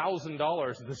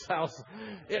 $450,000 of this house,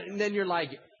 and then you're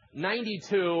like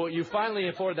 92, you finally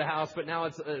afford the house, but now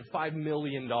it's $5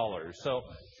 million. So,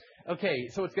 okay,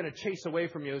 so it's going to chase away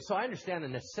from you. So I understand the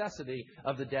necessity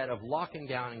of the debt of locking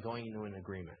down and going into an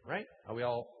agreement, right?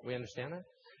 We understand that?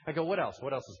 I go, what else?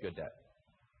 What else is good debt?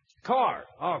 Car.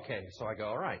 Okay, so I go,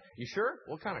 all right. You sure?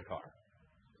 What kind of car?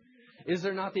 Is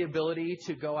there not the ability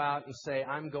to go out and say,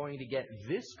 I'm going to get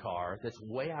this car that's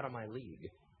way out of my league?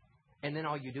 And then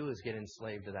all you do is get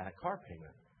enslaved to that car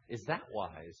payment. Is that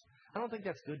wise? I don't think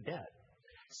that's good debt.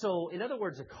 So, in other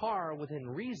words, a car within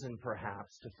reason,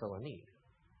 perhaps, to fill a need.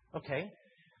 Okay.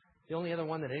 The only other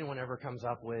one that anyone ever comes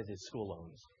up with is school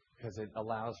loans, because it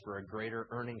allows for a greater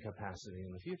earning capacity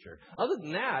in the future. Other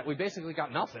than that, we basically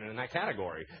got nothing in that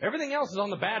category. Everything else is on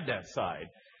the bad debt side.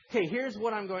 Okay, here's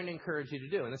what I'm going to encourage you to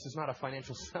do. And this is not a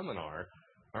financial seminar,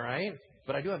 all right?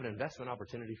 But I do have an investment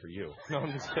opportunity for you. No,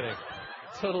 I'm just kidding.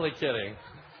 Totally kidding.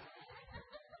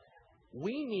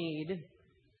 We need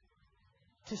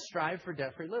to strive for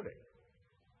debt-free living.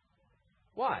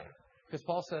 Why? Because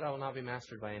Paul said, I will not be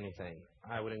mastered by anything.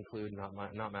 I would include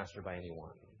not mastered by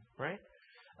anyone, right?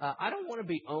 I don't want to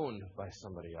be owned by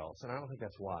somebody else, and I don't think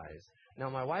that's wise. Now,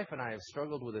 my wife and I have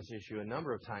struggled with this issue a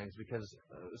number of times because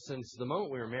since the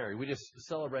moment we were married, we just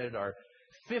celebrated our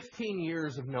 15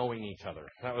 years of knowing each other.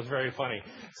 That was very funny.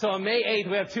 So on May 8th,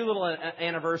 we have two little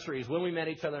anniversaries, when we met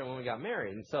each other and when we got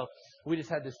married. And so we just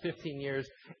had this 15 years,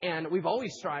 and we've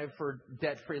always strived for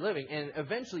debt-free living. And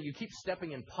eventually you keep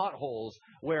stepping in potholes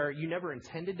where you never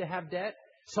intended to have debt.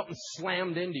 Something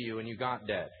slammed into you and you got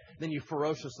debt. Then you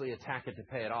ferociously attack it to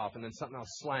pay it off, and then something else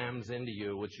slams into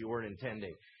you, which you weren't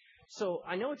intending. So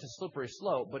I know it's a slippery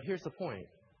slope, but here's the point.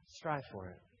 Strive for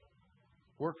it.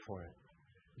 Work for it.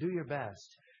 Do your best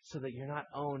so that you're not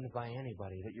owned by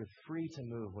anybody, that you're free to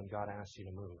move when God asks you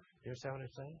to move. You understand what I'm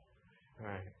saying?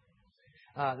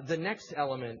 All right. The next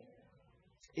element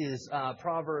is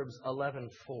Proverbs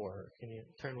 11:4. Can you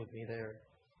turn with me there?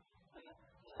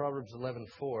 Proverbs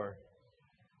 11:4.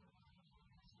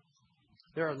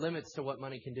 There are limits to what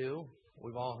money can do.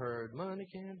 We've all heard, money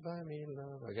can't buy me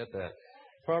love. I get that.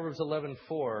 Proverbs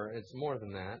 11:4, it's more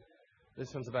than that.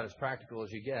 This one's about as practical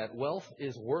as you get. Wealth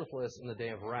is worthless in the day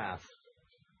of wrath,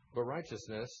 but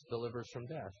righteousness delivers from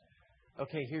death.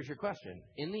 Okay, here's your question.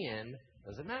 In the end,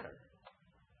 does it matter?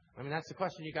 I mean, that's the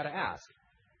question you got to ask.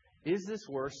 Is this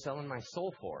worth selling my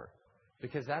soul for?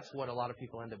 Because that's what a lot of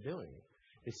people end up doing.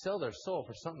 They sell their soul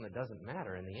for something that doesn't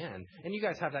matter in the end. And you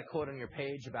guys have that quote on your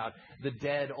page about the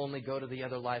dead only go to the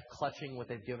other life clutching what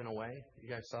they've given away. You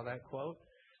guys saw that quote?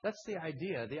 That's the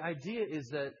idea. The idea is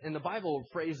that, and the Bible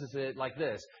phrases it like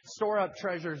this: store up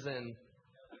treasures in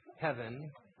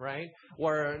heaven, right?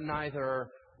 Where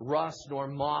neither rust nor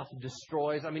moth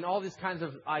destroys. I mean, all these kinds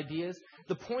of ideas.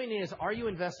 The point is, are you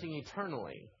investing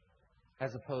eternally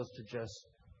as opposed to just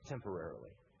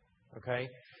temporarily? Okay?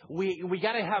 We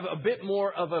got to have a bit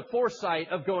more of a foresight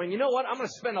of going, you know what? I'm going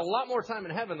to spend a lot more time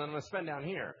in heaven than I'm going to spend down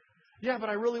here. Yeah, but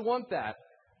I really want that.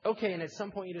 Okay, and at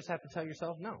some point you just have to tell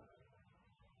yourself no.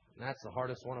 And that's the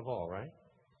hardest one of all, right?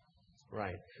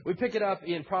 Right. We pick it up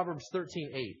in Proverbs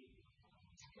 13:8.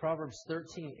 Proverbs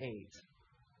 13:8.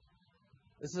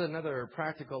 This is another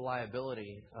practical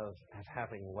liability of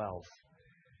having wealth.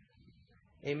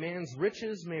 A man's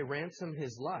riches may ransom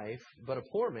his life, but a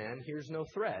poor man hears no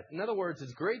threat. In other words,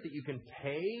 it's great that you can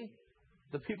pay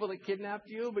the people that kidnapped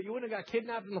you, but you wouldn't have got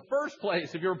kidnapped in the first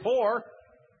place if you're poor.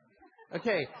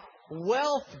 Okay,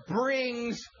 wealth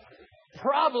brings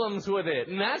problems with it,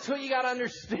 and that's what you got to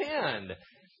understand.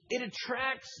 It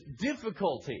attracts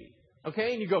difficulty.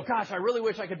 Okay, and you go, gosh, I really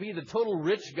wish I could be the total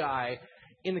rich guy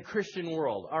in the Christian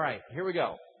world. All right, here we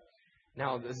go.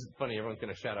 Now, this is funny. Everyone's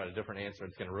going to shout out a different answer.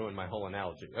 It's going to ruin my whole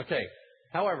analogy. Okay.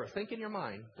 However, think in your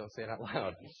mind. Don't say it out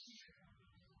loud.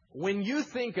 When you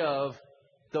think of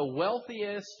the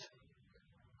wealthiest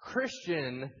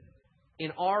Christian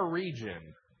in our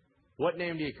region, what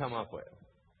name do you come up with?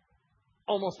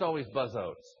 Almost always Buzz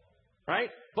Oates. Right?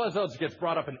 Buzz Oates gets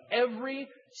brought up in every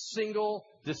single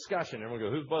discussion. Everyone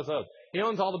goes, who's Buzz Oates? He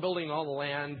owns all the building, all the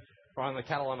land, on the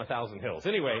cattle on 1,000 hills.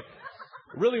 Anyway,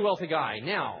 really wealthy guy.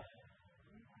 Now,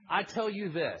 I tell you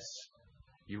this.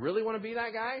 You really want to be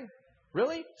that guy?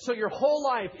 Really? So your whole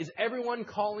life is everyone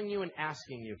calling you and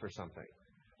asking you for something.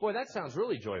 Boy, that sounds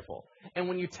really joyful. And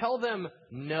when you tell them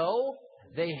no,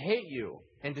 they hate you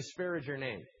and disparage your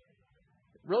name.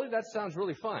 Really? That sounds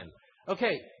really fun.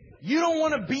 Okay, you don't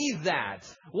want to be that.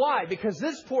 Why? Because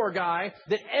this poor guy,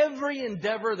 that every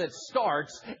endeavor that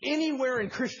starts anywhere in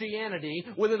Christianity,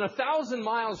 within 1,000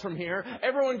 miles from here,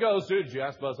 everyone goes, dude, did you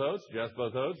ask Buzz Oates? Did you ask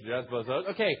Buzz Oates? Did you ask Buzz Oates?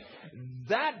 Okay,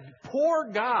 that poor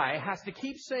guy has to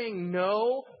keep saying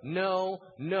no, no,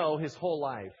 no his whole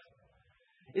life.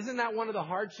 Isn't that one of the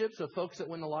hardships of folks that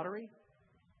win the lottery?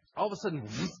 All of a sudden,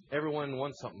 everyone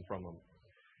wants something from them.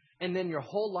 And then your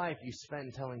whole life you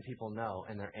spend telling people no,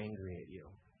 and they're angry at you.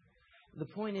 The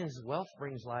point is, wealth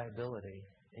brings liability,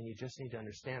 and you just need to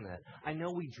understand that. I know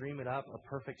we dream it up, a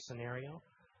perfect scenario,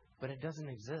 but it doesn't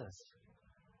exist.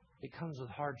 It comes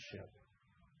with hardship.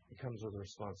 It comes with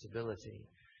responsibility.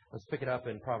 Let's pick it up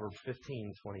in Proverbs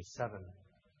 15:27.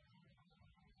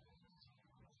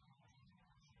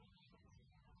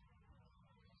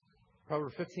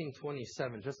 Proverbs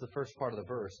 15:27, just the first part of the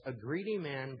verse. A greedy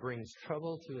man brings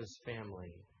trouble to his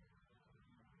family.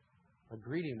 A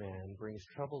greedy man brings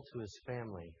trouble to his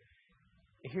family.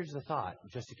 Here's the thought,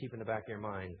 just to keep in the back of your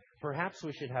mind. Perhaps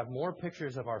we should have more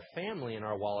pictures of our family in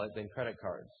our wallet than credit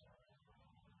cards.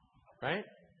 Right?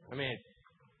 I mean,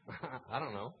 I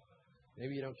don't know.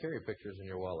 Maybe you don't carry pictures in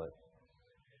your wallet.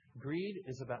 Greed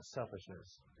is about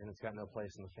selfishness, and it's got no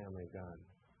place in the family of God.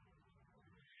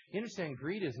 You understand,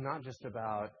 greed is not just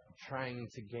about trying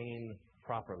to gain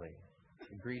properly.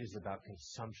 Greed is about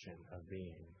consumption of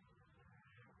being.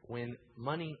 When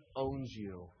money owns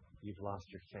you, you've lost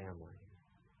your family.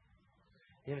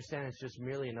 You understand, it's just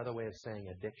merely another way of saying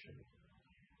addiction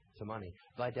to money.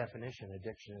 By definition,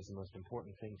 addiction is the most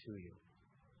important thing to you.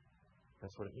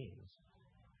 That's what it means.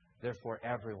 Therefore,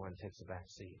 everyone takes a back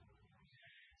seat.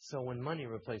 So when money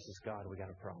replaces God, we got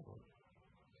a problem.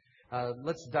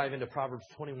 Let's dive into Proverbs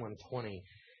 21:20.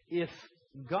 If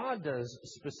God does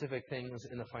specific things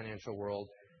in the financial world,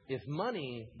 if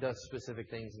money does specific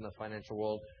things in the financial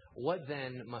world, what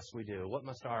then must we do? What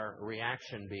must our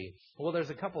reaction be? Well,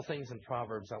 there's a couple things in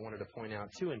Proverbs I wanted to point out,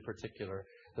 two in particular.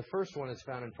 The first one is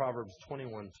found in Proverbs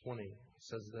 21:20. It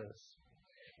says this: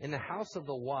 in the house of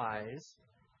the wise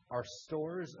are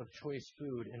stores of choice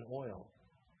food and oil,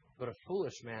 but a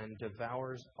foolish man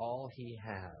devours all he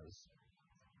has.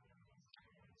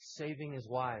 Saving is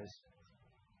wise,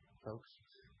 folks.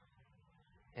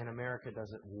 And America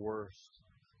does it worse.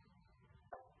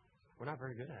 We're not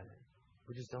very good at it.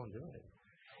 We just don't do it.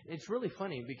 It's really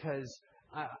funny because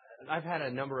I've had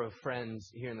a number of friends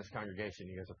here in this congregation,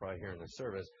 you guys are probably here in this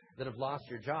service, that have lost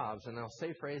your jobs, and they'll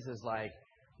say phrases like,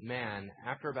 man,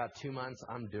 after about 2 months,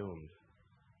 I'm doomed.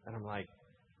 And I'm like,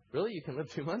 really? You can live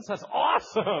 2 months? That's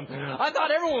awesome! I thought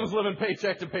everyone was living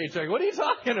paycheck to paycheck. What are you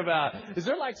talking about? Is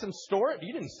there like some store?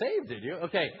 You didn't save, did you?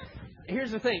 Okay,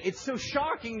 here's the thing. It's so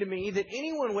shocking to me that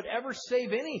anyone would ever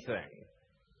save anything.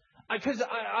 Because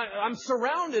I'm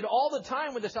surrounded all the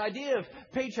time with this idea of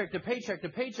paycheck to paycheck to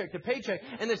paycheck to paycheck,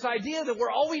 and this idea that we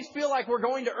always feel like we're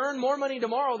going to earn more money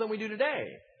tomorrow than we do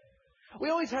today. We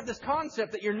always have this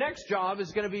concept that your next job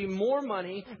is going to be more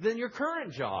money than your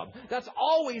current job. That's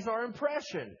always our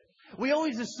impression. We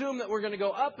always assume that we're going to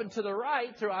go up and to the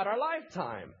right throughout our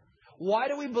lifetime. Why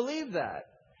do we believe that?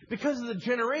 Because of the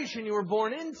generation you were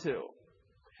born into.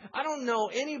 I don't know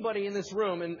anybody in this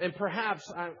room, and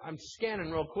perhaps I'm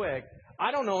scanning real quick,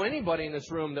 I don't know anybody in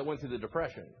this room that went through the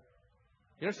Depression.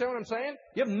 You understand what I'm saying?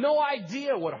 You have no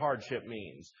idea what hardship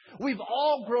means. We've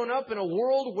all grown up in a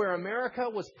world where America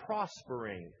was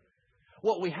prospering.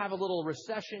 What, we have a little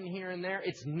recession here and there?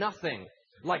 It's nothing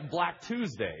like Black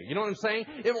Tuesday. You know what I'm saying?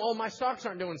 Oh, my stocks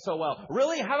aren't doing so well.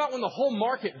 Really? How about when the whole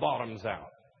market bottoms out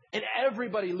and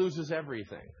everybody loses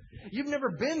everything? You've never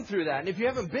been through that. And if you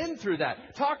haven't been through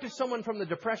that, talk to someone from the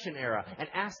Depression era and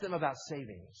ask them about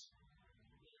savings.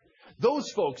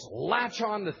 Those folks latch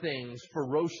on to things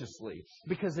ferociously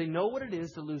because they know what it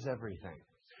is to lose everything.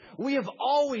 We have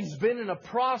always been in a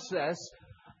process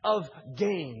of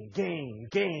gain.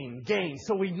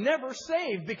 So we never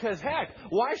save because, heck,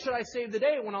 why should I save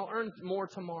today when I'll earn more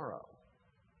tomorrow?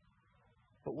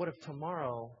 But what if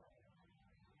tomorrow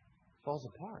falls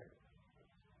apart?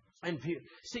 And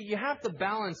see, you have to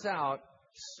balance out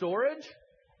storage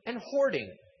and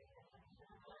hoarding.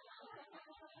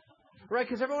 Right?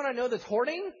 Because everyone I know that's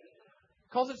hoarding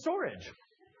calls it storage.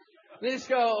 They just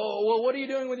go, well, what are you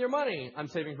doing with your money? I'm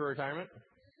saving for retirement.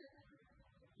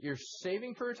 You're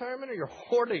saving for retirement or you're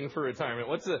hoarding for retirement?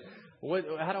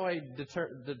 How do I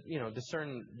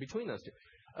discern between those two?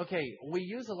 Okay, we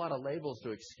use a lot of labels to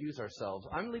excuse ourselves.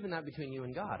 I'm leaving that between you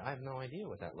and God. I have no idea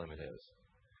what that limit is.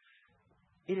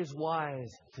 It is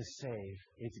wise to save.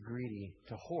 It's greedy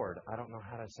to hoard. I don't know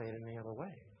how to say it any other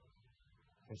way.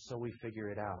 And so we figure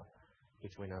it out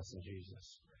between us and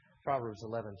Jesus. Proverbs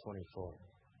 11:24.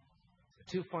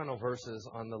 Two final verses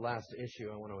on the last issue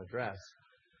I want to address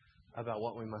about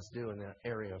what we must do in the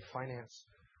area of finance.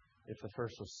 If the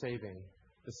first was saving,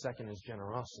 the second is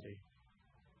generosity.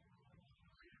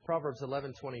 Proverbs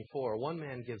 11:24. One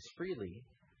man gives freely,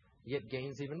 yet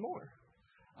gains even more.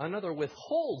 Another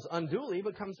withholds unduly,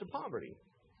 but comes to poverty.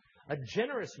 A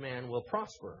generous man will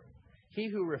prosper. He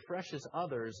who refreshes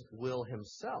others will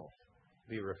himself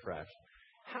be refreshed.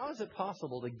 How is it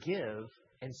possible to give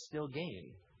and still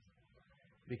gain?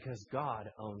 Because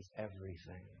God owns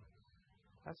everything.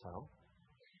 That's how.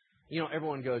 You know,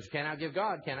 everyone goes, can't outgive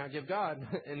God, can't outgive God.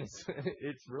 And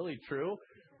it's really true.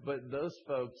 But those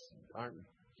folks aren't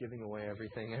giving away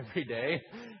everything every day.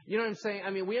 You know what I'm saying?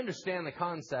 I mean, we understand the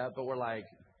concept, but we're like,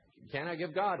 can't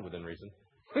outgive God within reason?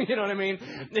 You know what I mean?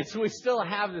 We still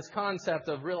have this concept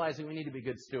of realizing we need to be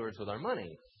good stewards with our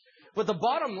money. But the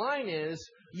bottom line is,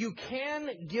 you can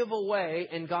give away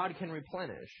and God can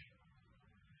replenish.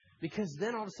 Because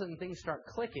then all of a sudden things start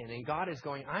clicking and God is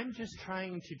going, I'm just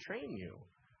trying to train you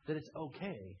that it's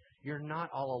okay. You're not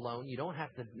all alone. You don't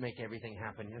have to make everything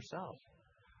happen yourself.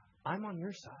 I'm on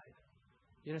your side.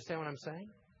 You understand what I'm saying?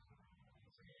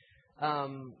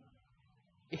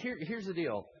 Here's the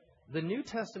deal. The New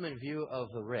Testament view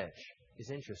of the rich is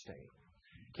interesting.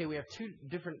 Okay, we have two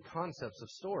different concepts of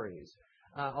stories.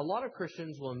 A lot of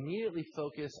Christians will immediately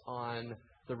focus on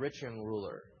the rich young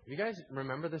ruler. You guys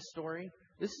remember this story?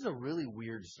 This is a really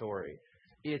weird story.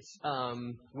 It's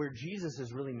where Jesus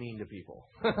is really mean to people.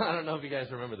 I don't know if you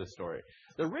guys remember this story.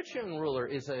 The rich young ruler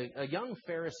is a young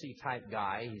Pharisee-type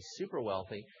guy. He's super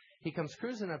wealthy. He comes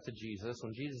cruising up to Jesus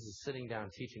when Jesus is sitting down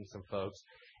teaching some folks.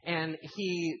 And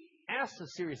he asks a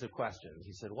series of questions.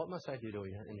 He said, what must I do to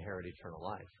inherit eternal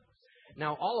life?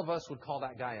 Now, all of us would call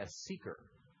that guy a seeker,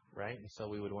 right? And so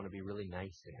we would want to be really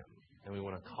nice to him. And we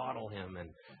want to coddle him and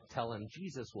tell him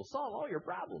Jesus will solve all your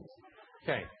problems.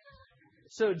 Okay.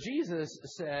 So Jesus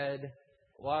said,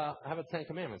 well, how about the Ten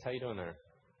Commandments? How you doing there?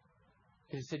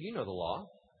 Because he said, you know the law.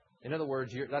 In other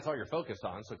words, that's all you're focused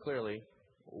on. So clearly,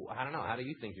 I don't know. How do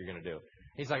you think you're going to do?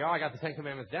 He's like, I got the Ten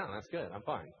Commandments down. That's good. I'm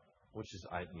fine. Which is,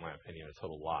 in my opinion, a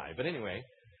total lie. But anyway,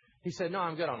 he said, no,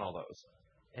 I'm good on all those.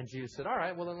 And Jesus said, all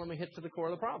right, well, then let me hit to the core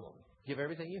of the problem. Give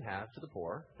everything you have to the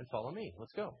poor and follow me.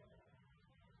 Let's go.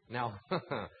 Now,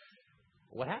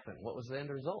 what happened? What was the end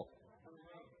result?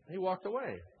 He walked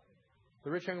away. The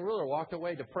rich young ruler walked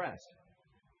away depressed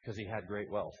because he had great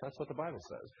wealth. That's what the Bible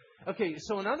says. Okay,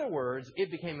 so in other words,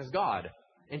 it became his God.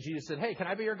 And Jesus said, hey, can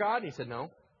I be your God? And he said, no.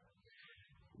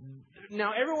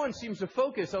 Now, everyone seems to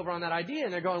focus over on that idea,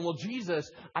 and they're going, well, Jesus,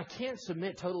 I can't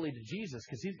submit totally to Jesus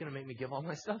because he's going to make me give all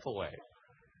my stuff away.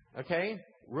 Okay?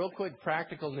 Real quick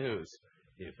practical news.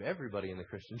 If everybody in the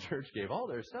Christian church gave all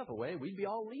their stuff away, we'd be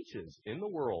all leeches in the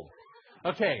world.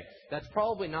 Okay, that's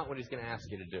probably not what he's going to ask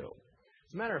you to do.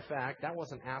 As a matter of fact, that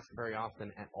wasn't asked very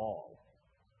often at all.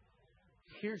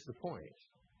 Here's the point.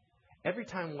 Every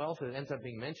time wealth ends up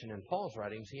being mentioned in Paul's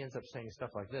writings, he ends up saying stuff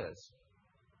like this.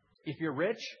 If you're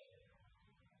rich,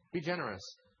 be generous.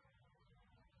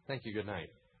 Thank you, good night.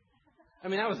 I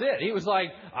mean, that was it. He was like,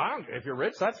 if you're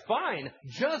rich, that's fine.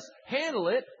 Just handle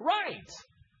it right.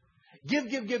 Give.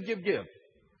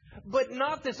 But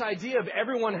not this idea of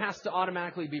everyone has to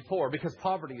automatically be poor because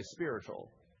poverty is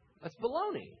spiritual. That's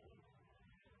baloney.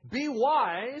 Be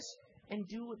wise and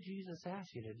do what Jesus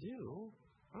asks you to do.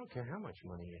 I don't care how much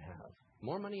money you have. The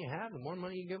more money you have, the more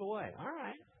money you give away. All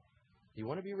right. You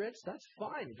want to be rich? That's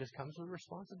fine. It just comes with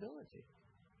responsibility.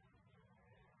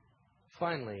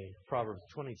 Finally, Proverbs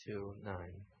 22:9.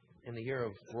 In the year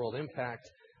of world impact,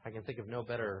 I can think of no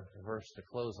better verse to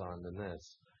close on than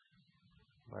this.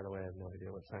 By the way, I have no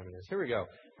idea what time it is. Here we go.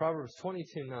 Proverbs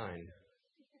 22:9.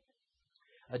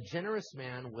 A generous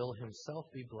man will himself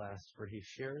be blessed, for he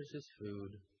shares his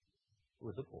food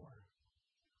with the poor.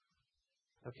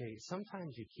 Okay,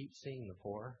 sometimes you keep seeing the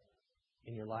poor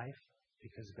in your life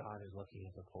because God is looking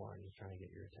at the poor and he's trying to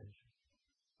get your attention.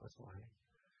 That's why.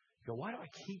 You go, why do I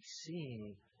keep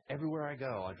seeing everywhere I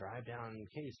go? I drive down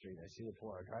K Street, I see the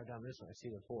poor. I drive down this one, I see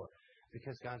the poor.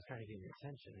 Because God's trying to get your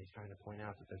attention. He's trying to point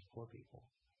out that there's poor people.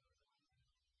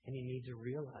 And you need to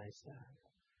realize that.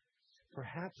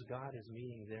 Perhaps God is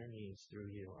meeting their needs through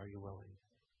you. Are you willing?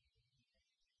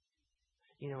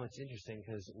 You know, it's interesting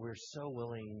because we're so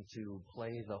willing to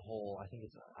play the whole, I think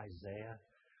it's Isaiah,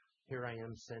 here I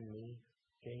am, send me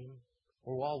game.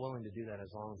 We're all willing to do that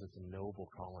as long as it's a noble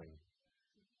calling,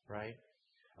 right?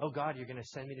 Oh, God, you're going to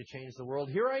send me to change the world.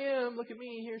 Here I am. Look at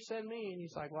me. Here, send me. And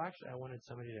he's like, well, actually, I wanted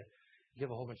somebody to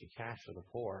give a whole bunch of cash to the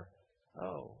poor.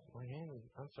 Oh, my hand.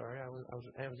 I'm sorry.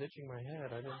 I was itching my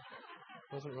head.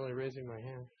 Wasn't really raising my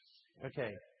hand.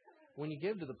 Okay. When you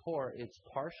give to the poor, it's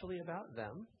partially about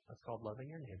them. That's called loving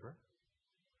your neighbor.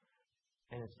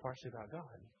 And it's partially about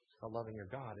God. It's called loving your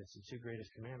God. It's the two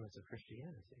greatest commandments of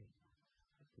Christianity.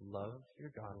 Love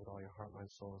your God with all your heart, mind,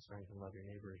 soul, and strength, and love your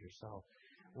neighbor as yourself.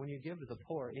 When you give to the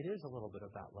poor, it is a little bit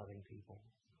about loving people.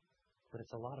 But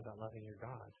it's a lot about loving your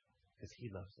God because he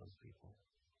loves those people.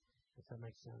 Does that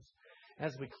make sense?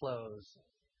 As we close,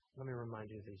 let me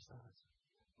remind you of these thoughts.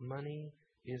 Money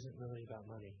isn't really about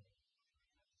money.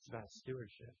 It's about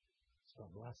stewardship. It's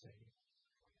about blessing.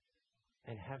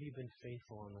 And have you been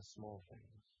faithful on the small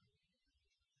things?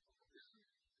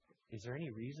 Is there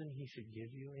any reason he should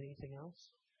give you anything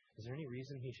else? Is there any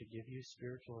reason he should give you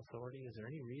spiritual authority? Is there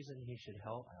any reason he should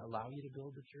allow you to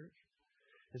build the church?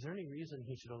 Is there any reason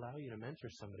he should allow you to mentor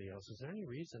somebody else? Is there any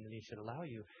reason that he should allow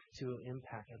you to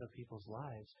impact other people's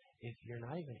lives if you're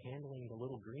not even handling the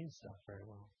little green stuff very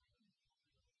well?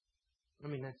 I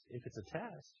mean, if it's a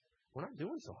test, we're not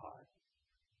doing so hot.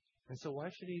 And so why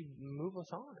should he move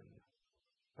us on?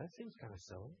 That seems kind of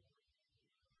silly.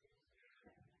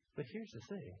 But here's the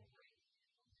thing.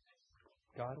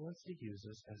 God wants to use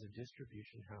us as a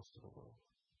distribution house to the world.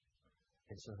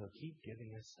 And so he'll keep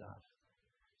giving us stuff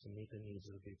to meet the needs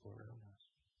of the people around us.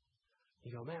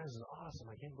 You go, man, this is awesome.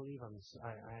 I can't believe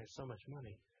I have so much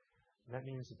money. That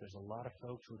means that there's a lot of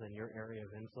folks within your area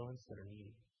of influence that are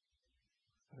needy.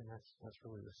 I mean, that's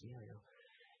really the scenario.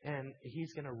 And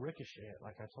he's going to ricochet it,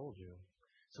 like I told you.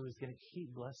 So he's going to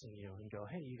keep blessing you and go,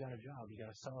 hey, you got a job. You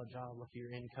got a solid job. Look at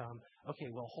your income. Okay,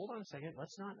 well, hold on a second.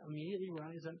 Let's not immediately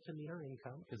rise up to meet our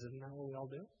income, because isn't that what we all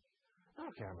do? I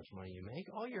don't care how much money you make.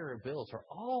 All your bills are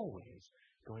always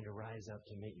going to rise up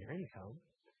to meet your income.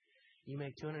 You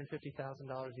make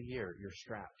 $250,000 a year, you're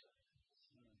strapped.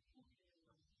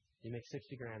 You make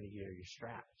 $60,000 a year, you're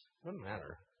strapped. Doesn't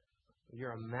matter.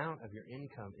 Your amount of your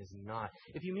income is not.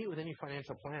 If you meet with any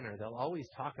financial planner, they'll always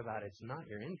talk about it's not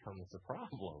your income that's the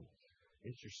problem.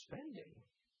 It's your spending.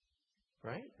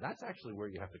 Right? That's actually where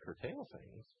you have to curtail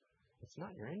things. It's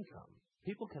not your income.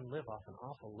 People can live off an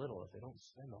awful little if they don't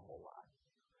spend a whole lot.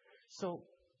 So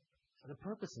the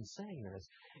purpose in saying this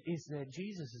is that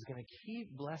Jesus is going to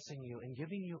keep blessing you and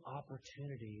giving you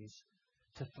opportunities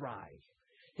to thrive.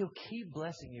 He'll keep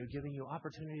blessing you, giving you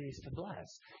opportunities to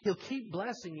bless. He'll keep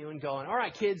blessing you and going, all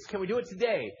right, kids, can we do it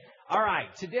today? All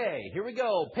right, today, here we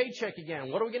go, paycheck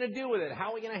again. What are we going to do with it?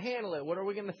 How are we going to handle it? What are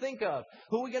we going to think of?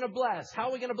 Who are we going to bless? How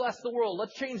are we going to bless the world?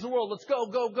 Let's change the world. Let's go,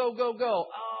 go, go, go, go.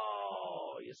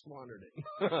 Oh, you squandered it.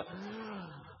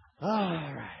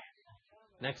 All right.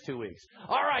 Next 2 weeks.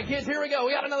 All right, kids, here we go.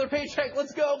 We got another paycheck.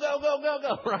 Let's go, go, go, go,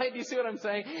 go. Right? Do you see what I'm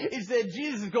saying? Is that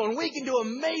Jesus is going, we can do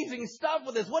amazing stuff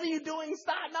with this. What are you doing?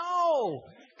 Stop. No.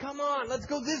 Come on. Let's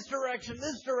go this direction,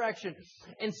 this direction.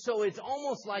 And so it's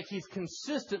almost like he's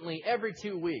consistently every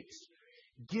 2 weeks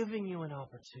giving you an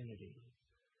opportunity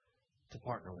to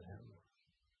partner with him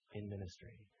in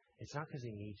ministry. It's not because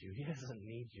he needs you. He doesn't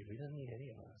need you. He doesn't need any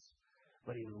of us.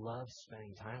 but He loves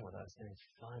spending time with us, and it's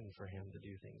fun for Him to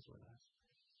do things with us.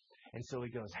 And so He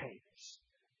goes, hey,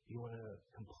 you want to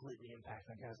completely impact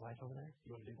that guy's life over there?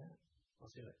 You want to do that?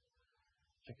 Let's do it.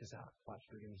 Check this out. Watch,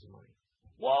 we're giving some money.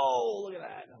 Whoa, look at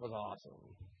that. That was awesome.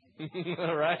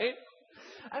 Right?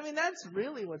 I mean, that's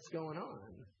really what's going on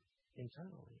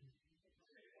internally.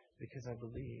 Because I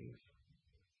believe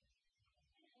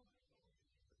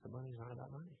that money's not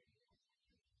about money.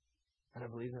 And I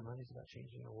believe that money's about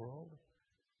changing the world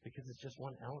because it's just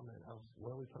one element of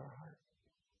where we put our heart.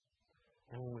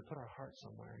 And when we put our heart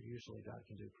somewhere, usually God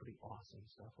can do pretty awesome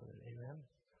stuff with it. Amen?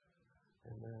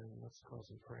 And then let's close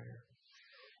in prayer.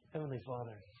 Heavenly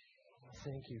Father,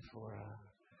 thank you for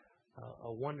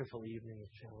a wonderful evening of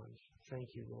challenge. Thank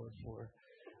you, Lord, for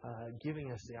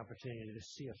giving us the opportunity to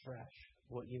see afresh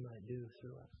what you might do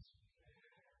through us.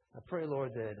 I pray,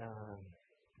 Lord, that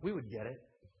we would get it,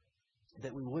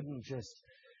 that we wouldn't just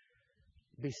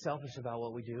be selfish about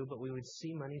what we do, but we would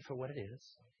see money for what it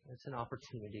is. It's an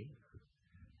opportunity.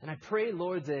 And I pray,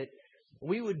 Lord, that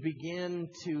we would begin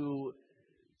to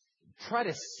try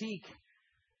to seek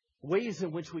ways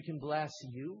in which we can bless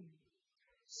you,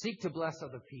 seek to bless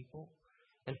other people,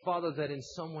 and Father, that in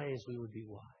some ways we would be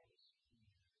wise.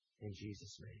 In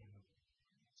Jesus'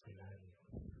 name, amen.